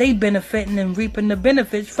 they benefiting and reaping the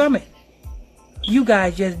benefits from it. You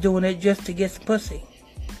guys just doing it just to get some pussy.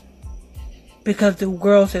 Because the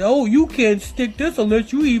girl said, oh, you can't stick this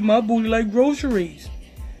unless you eat my booty like groceries.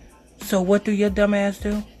 So what do your dumb ass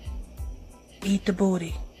do? Eat the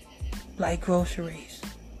booty like groceries.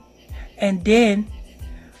 And then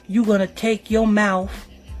you're going to take your mouth,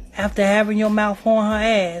 after having your mouth on her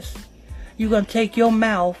ass, you're going to take your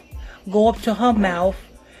mouth, go up to her mouth,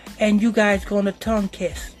 and you guys going to tongue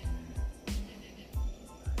kiss.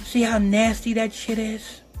 See how nasty that shit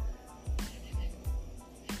is?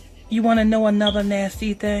 You want to know another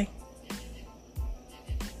nasty thing?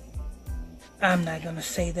 I'm not going to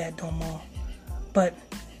say that no more. But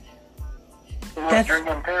that's...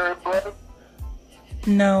 drinking period blood?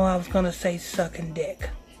 No, I was going to say sucking dick.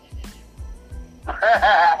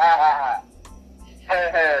 Yeah,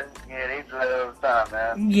 they do that all the time,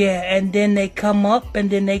 man. Yeah, and then they come up and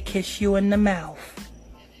then they kiss you in the mouth.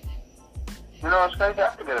 You know what's crazy? I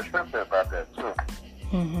could get a scripture about that, too.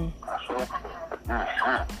 Mm-hmm.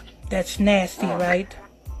 Mm-hmm. That's nasty, right?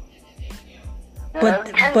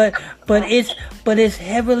 But it's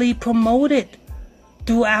heavily promoted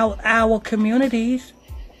throughout our communities.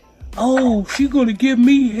 Oh, she gonna give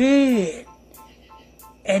me head.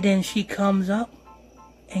 And then she comes up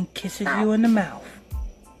and kisses you in the mouth.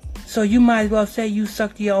 So you might as well say you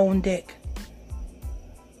sucked your own dick.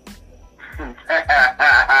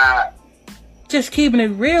 Just keeping it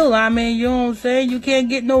real, I mean, you know what I'm saying? You can't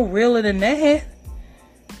get no realer than that.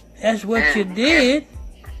 That's what you did.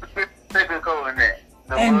 Typical in that.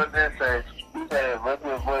 The word that says, he said, lift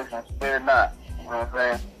your voice and spare not. You know what I'm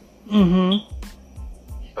saying?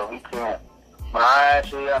 Mm-hmm. So we can't. But I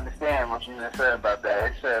actually understand what you just said about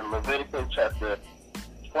that. It said Leviticus chapter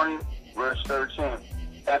 20, verse 13.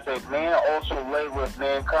 As a man also lay with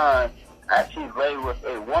mankind, as he lay with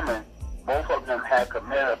a woman, both of them had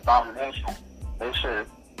committed abomination. They should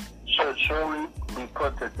surely be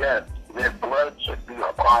put to death. Their blood should be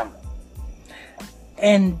upon them.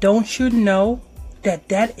 And don't you know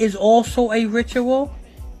that is also a ritual?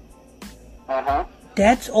 Uh-huh.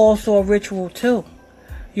 That's also a ritual too.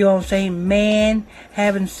 You know what I'm saying? Man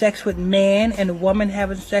having sex with man and a woman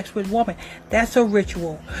having sex with woman. That's a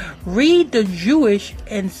ritual. Read the Jewish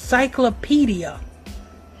encyclopedia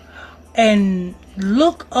and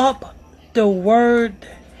look up the word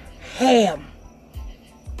ham.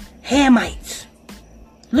 Hamites.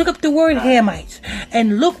 Look up the word Hamites.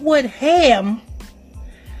 And look what Ham,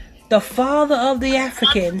 the father of the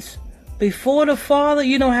Africans, before the father,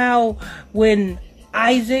 you know how when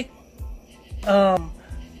Isaac,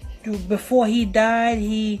 before he died,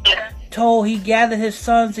 he gathered his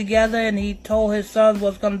sons together and he told his sons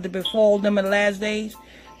what's going to befall them in the last days.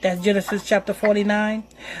 That's Genesis chapter 49.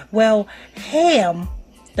 Well, Ham,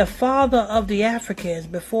 the father of the Africans,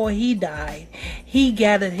 before he died, he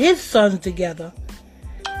gathered his sons together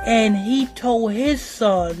and he told his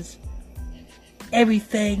sons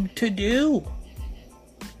everything to do.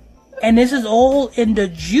 And this is all in the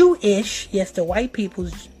Jewish, yes, the white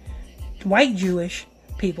Jewish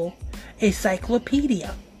people,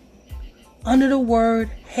 encyclopedia, under the word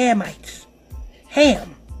Hamites.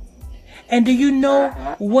 Ham. And do you know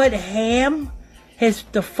what Ham,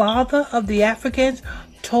 the father of the Africans,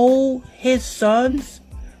 told his sons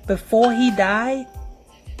before he died?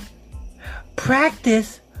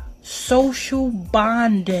 Practice social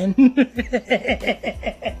bonding.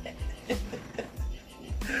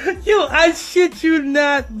 Yo, I shit you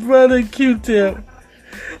not, brother Q-Tip.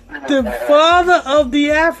 The father of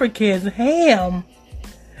the Africans, Ham,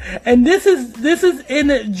 and this is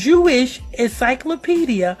in a Jewish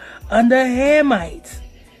encyclopedia under Hamites.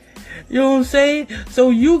 You know what I'm saying?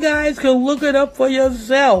 So you guys can look it up for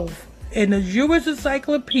yourself in the Jewish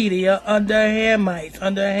encyclopedia under Hamites,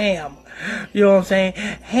 under Ham. You know what I'm saying?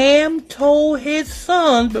 Ham told his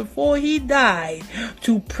sons before he died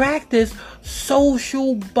to practice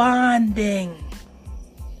social bonding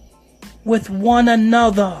with one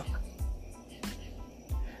another.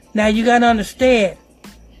 Now you gotta understand,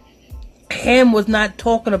 Ham was not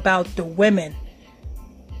talking about the women,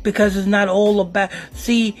 because it's not all about,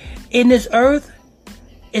 see, in this earth,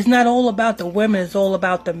 it's not all about the women, it's all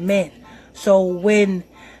about the men. So when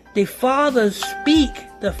the father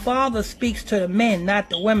speaks to the men, not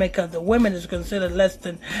the women, because the women is considered less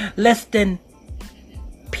than,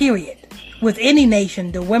 period. With any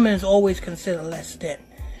nation, the women is always considered less than.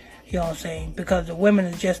 You know what I'm saying? Because the women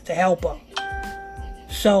is just to help them.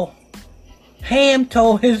 So, Ham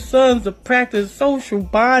told his sons to practice social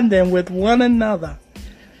bonding with one another.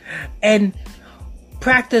 And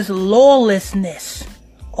practice lawlessness.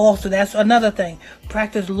 Also, that's another thing.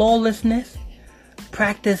 Practice lawlessness.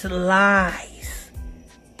 Practice lies.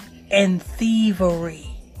 And thievery.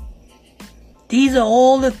 These are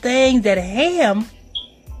all the things that Ham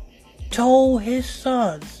told his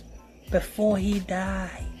sons before he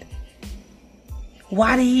died.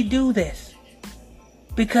 Why did he do this?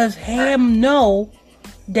 Because Ham know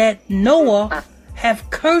that Noah have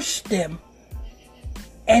cursed them,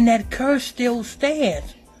 and that curse still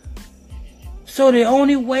stands. So the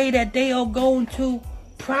only way that they are going to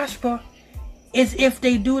prosper is if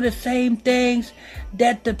they do the same things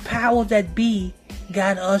that the powers that be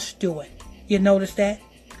got us doing. You notice that?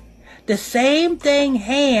 The same thing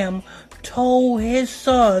Ham told his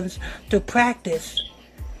sons to practice,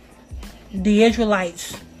 the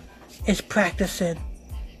Israelites is practicing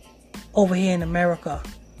over here in America.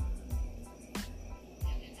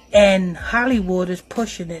 And Hollywood is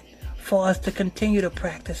pushing it for us to continue to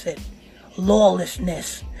practice it.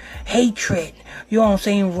 Lawlessness, hatred, you know what I'm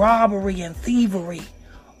saying, robbery and thievery.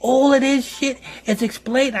 All of this shit is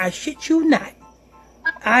explained. I shit you not.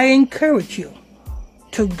 I encourage you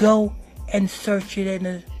to go and search it in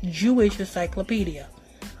the Jewish encyclopedia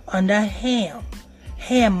under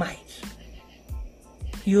Hamites.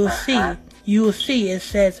 You'll see it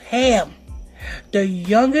says Ham, the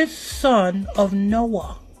youngest son of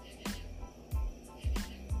Noah.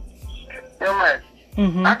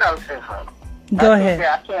 I gotta say something. Go ahead.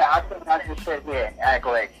 I can't just sit here and act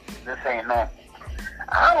like this ain't normal.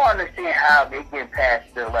 I don't understand how they get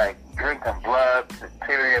past the, like, drinking blood,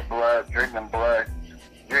 superior blood, drinking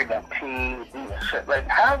pee, shit. Like,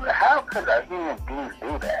 how could a human being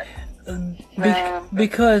do that?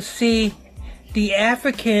 Because, see, the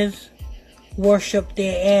Africans worship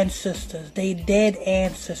their ancestors, their dead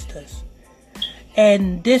ancestors.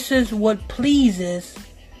 And this is what pleases,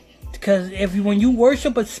 because when you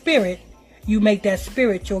worship a spirit, you make that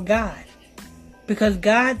spirit your God. Because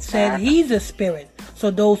God said he's a spirit. So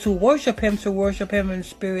those who worship him should worship him in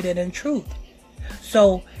spirit and in truth.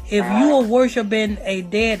 So if you are worshiping a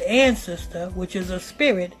dead ancestor, which is a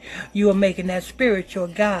spirit, you are making that spirit your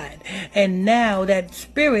God. And now that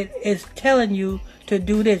spirit is telling you to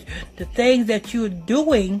do this. The things that you're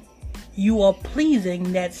doing, you are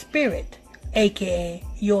pleasing that spirit, aka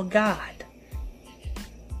your God.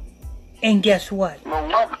 And guess what?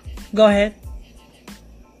 Go ahead.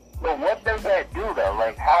 But what does that do though?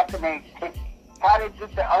 Like, how do they get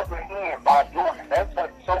the upper hand by doing it? That's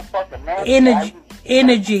like so fucking nasty.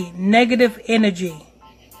 Energy, negative energy.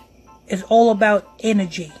 It's all about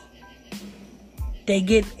energy. They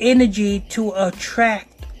get energy to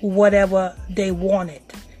attract whatever they wanted.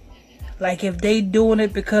 Like if they doing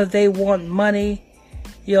it because they want money,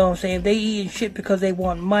 you know what I'm saying? If they eating shit because they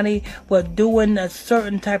want money, but doing a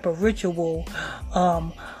certain type of ritual,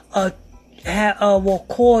 will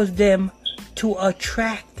cause them to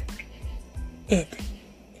attract it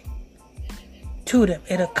to them.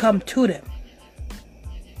 It'll come to them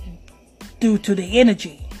due to the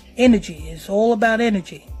energy. Energy is all about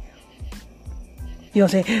energy. You know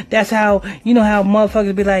what I'm saying? That's how, you know how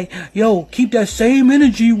motherfuckers be like, yo, keep that same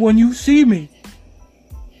energy when you see me.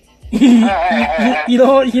 you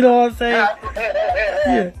know what I'm saying?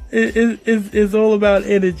 Yeah, it's all about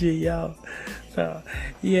energy, y'all. So,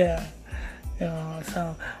 yeah.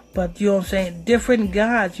 But you know what I'm saying? Different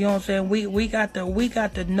gods, you know what I'm saying? We got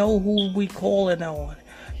to know who we calling on.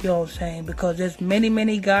 You know what I'm saying? Because there's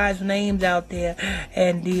many gods' names out there,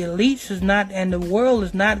 and the elites is not, and the world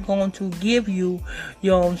is not going to give you,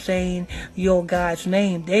 you know what I'm saying, your God's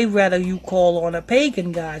name. They rather you call on a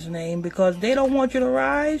pagan God's name because they don't want you to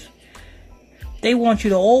rise. They want you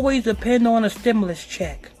to always depend on a stimulus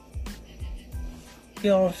check. You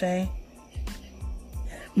know what I'm saying?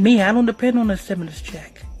 Me, I don't depend on a stimulus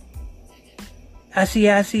check. I see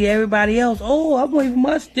everybody else. Oh, I'm waiting for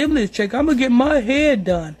my stimulus check. I'm going to get my hair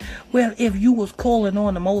done. Well, if you was calling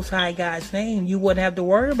on the Most High God's name, you wouldn't have to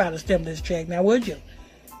worry about a stimulus check, now would you?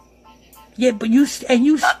 Yeah, but yet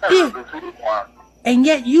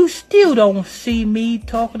you still don't see me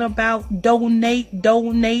talking about donate. You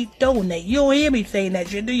don't hear me saying that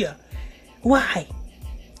shit, do you? Why?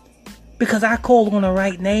 Because I call on the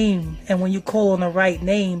right name. And when you call on the right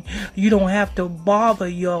name, you don't have to bother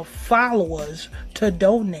your followers to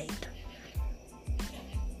donate.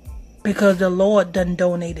 Because the Lord done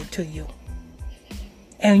donated to you.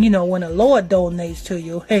 And you know, when the Lord donates to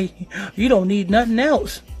you, hey, you don't need nothing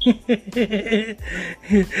else.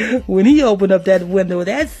 When he opened up that window,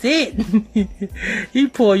 that's it. He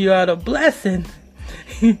pour you out a blessing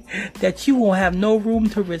that you won't have no room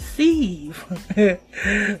to receive.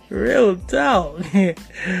 Real talk.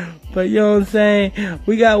 But you know what I'm saying?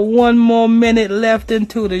 We got 1 more minute left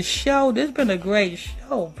into the show. This has been a great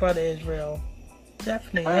show, Brother Israel.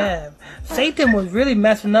 Definitely have. Satan was really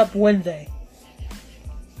messing up Wednesday.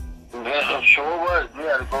 Yeah, sure was. You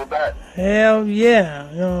had to go back. Hell yeah.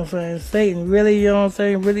 You know what I'm saying? Satan really, you know what I'm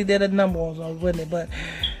saying, really did a number on us, wasn't it? But,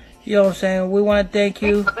 you know what I'm saying, we want to thank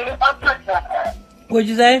you. What'd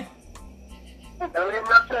you say?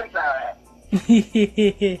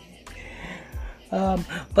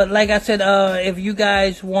 But like I said, if you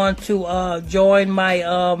guys want to join my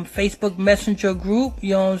Facebook Messenger group,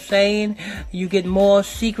 you know what I'm saying, you get more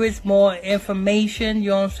secrets, more information, you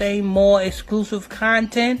know what I'm saying, more exclusive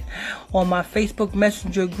content on my Facebook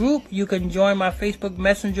Messenger group. You can join my Facebook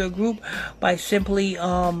Messenger group by simply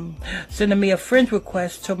sending me a friend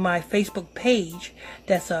request to my Facebook page.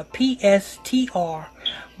 That's a PSTR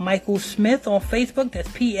Michael Smith on Facebook. That's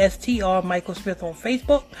PSTR Michael Smith on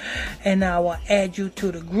Facebook. And I will add you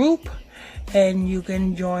to the group and you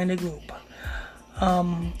can join the group. I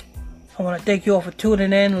want to thank you all for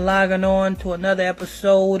tuning in, logging on to another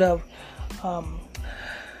episode of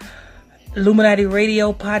Illuminati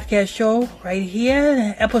Radio Podcast Show right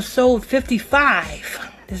here, episode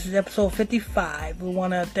 55. This is episode 55. We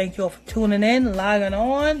want to thank you all for tuning in, logging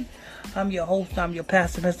on. I'm your host, I'm your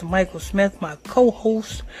pastor, Mr. Michael Smith. My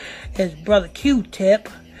co-host is Brother Q-Tip.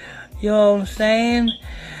 You know what I'm saying?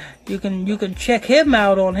 You can check him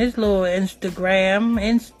out on his little Instagram.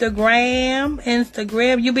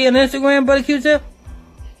 You be on Instagram, Brother Q-Tip?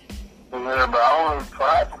 Yeah, but I don't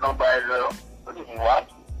try for nobody else. I just be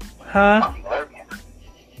watching. Huh? I'm lurking.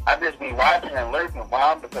 I just be watching and lurking.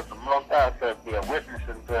 Why? Because the most I could be a witness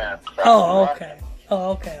to them. Oh,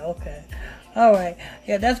 okay. All right.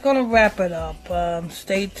 Yeah, that's going to wrap it up.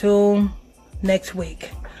 Stay tuned next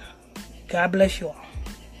week. God bless you all.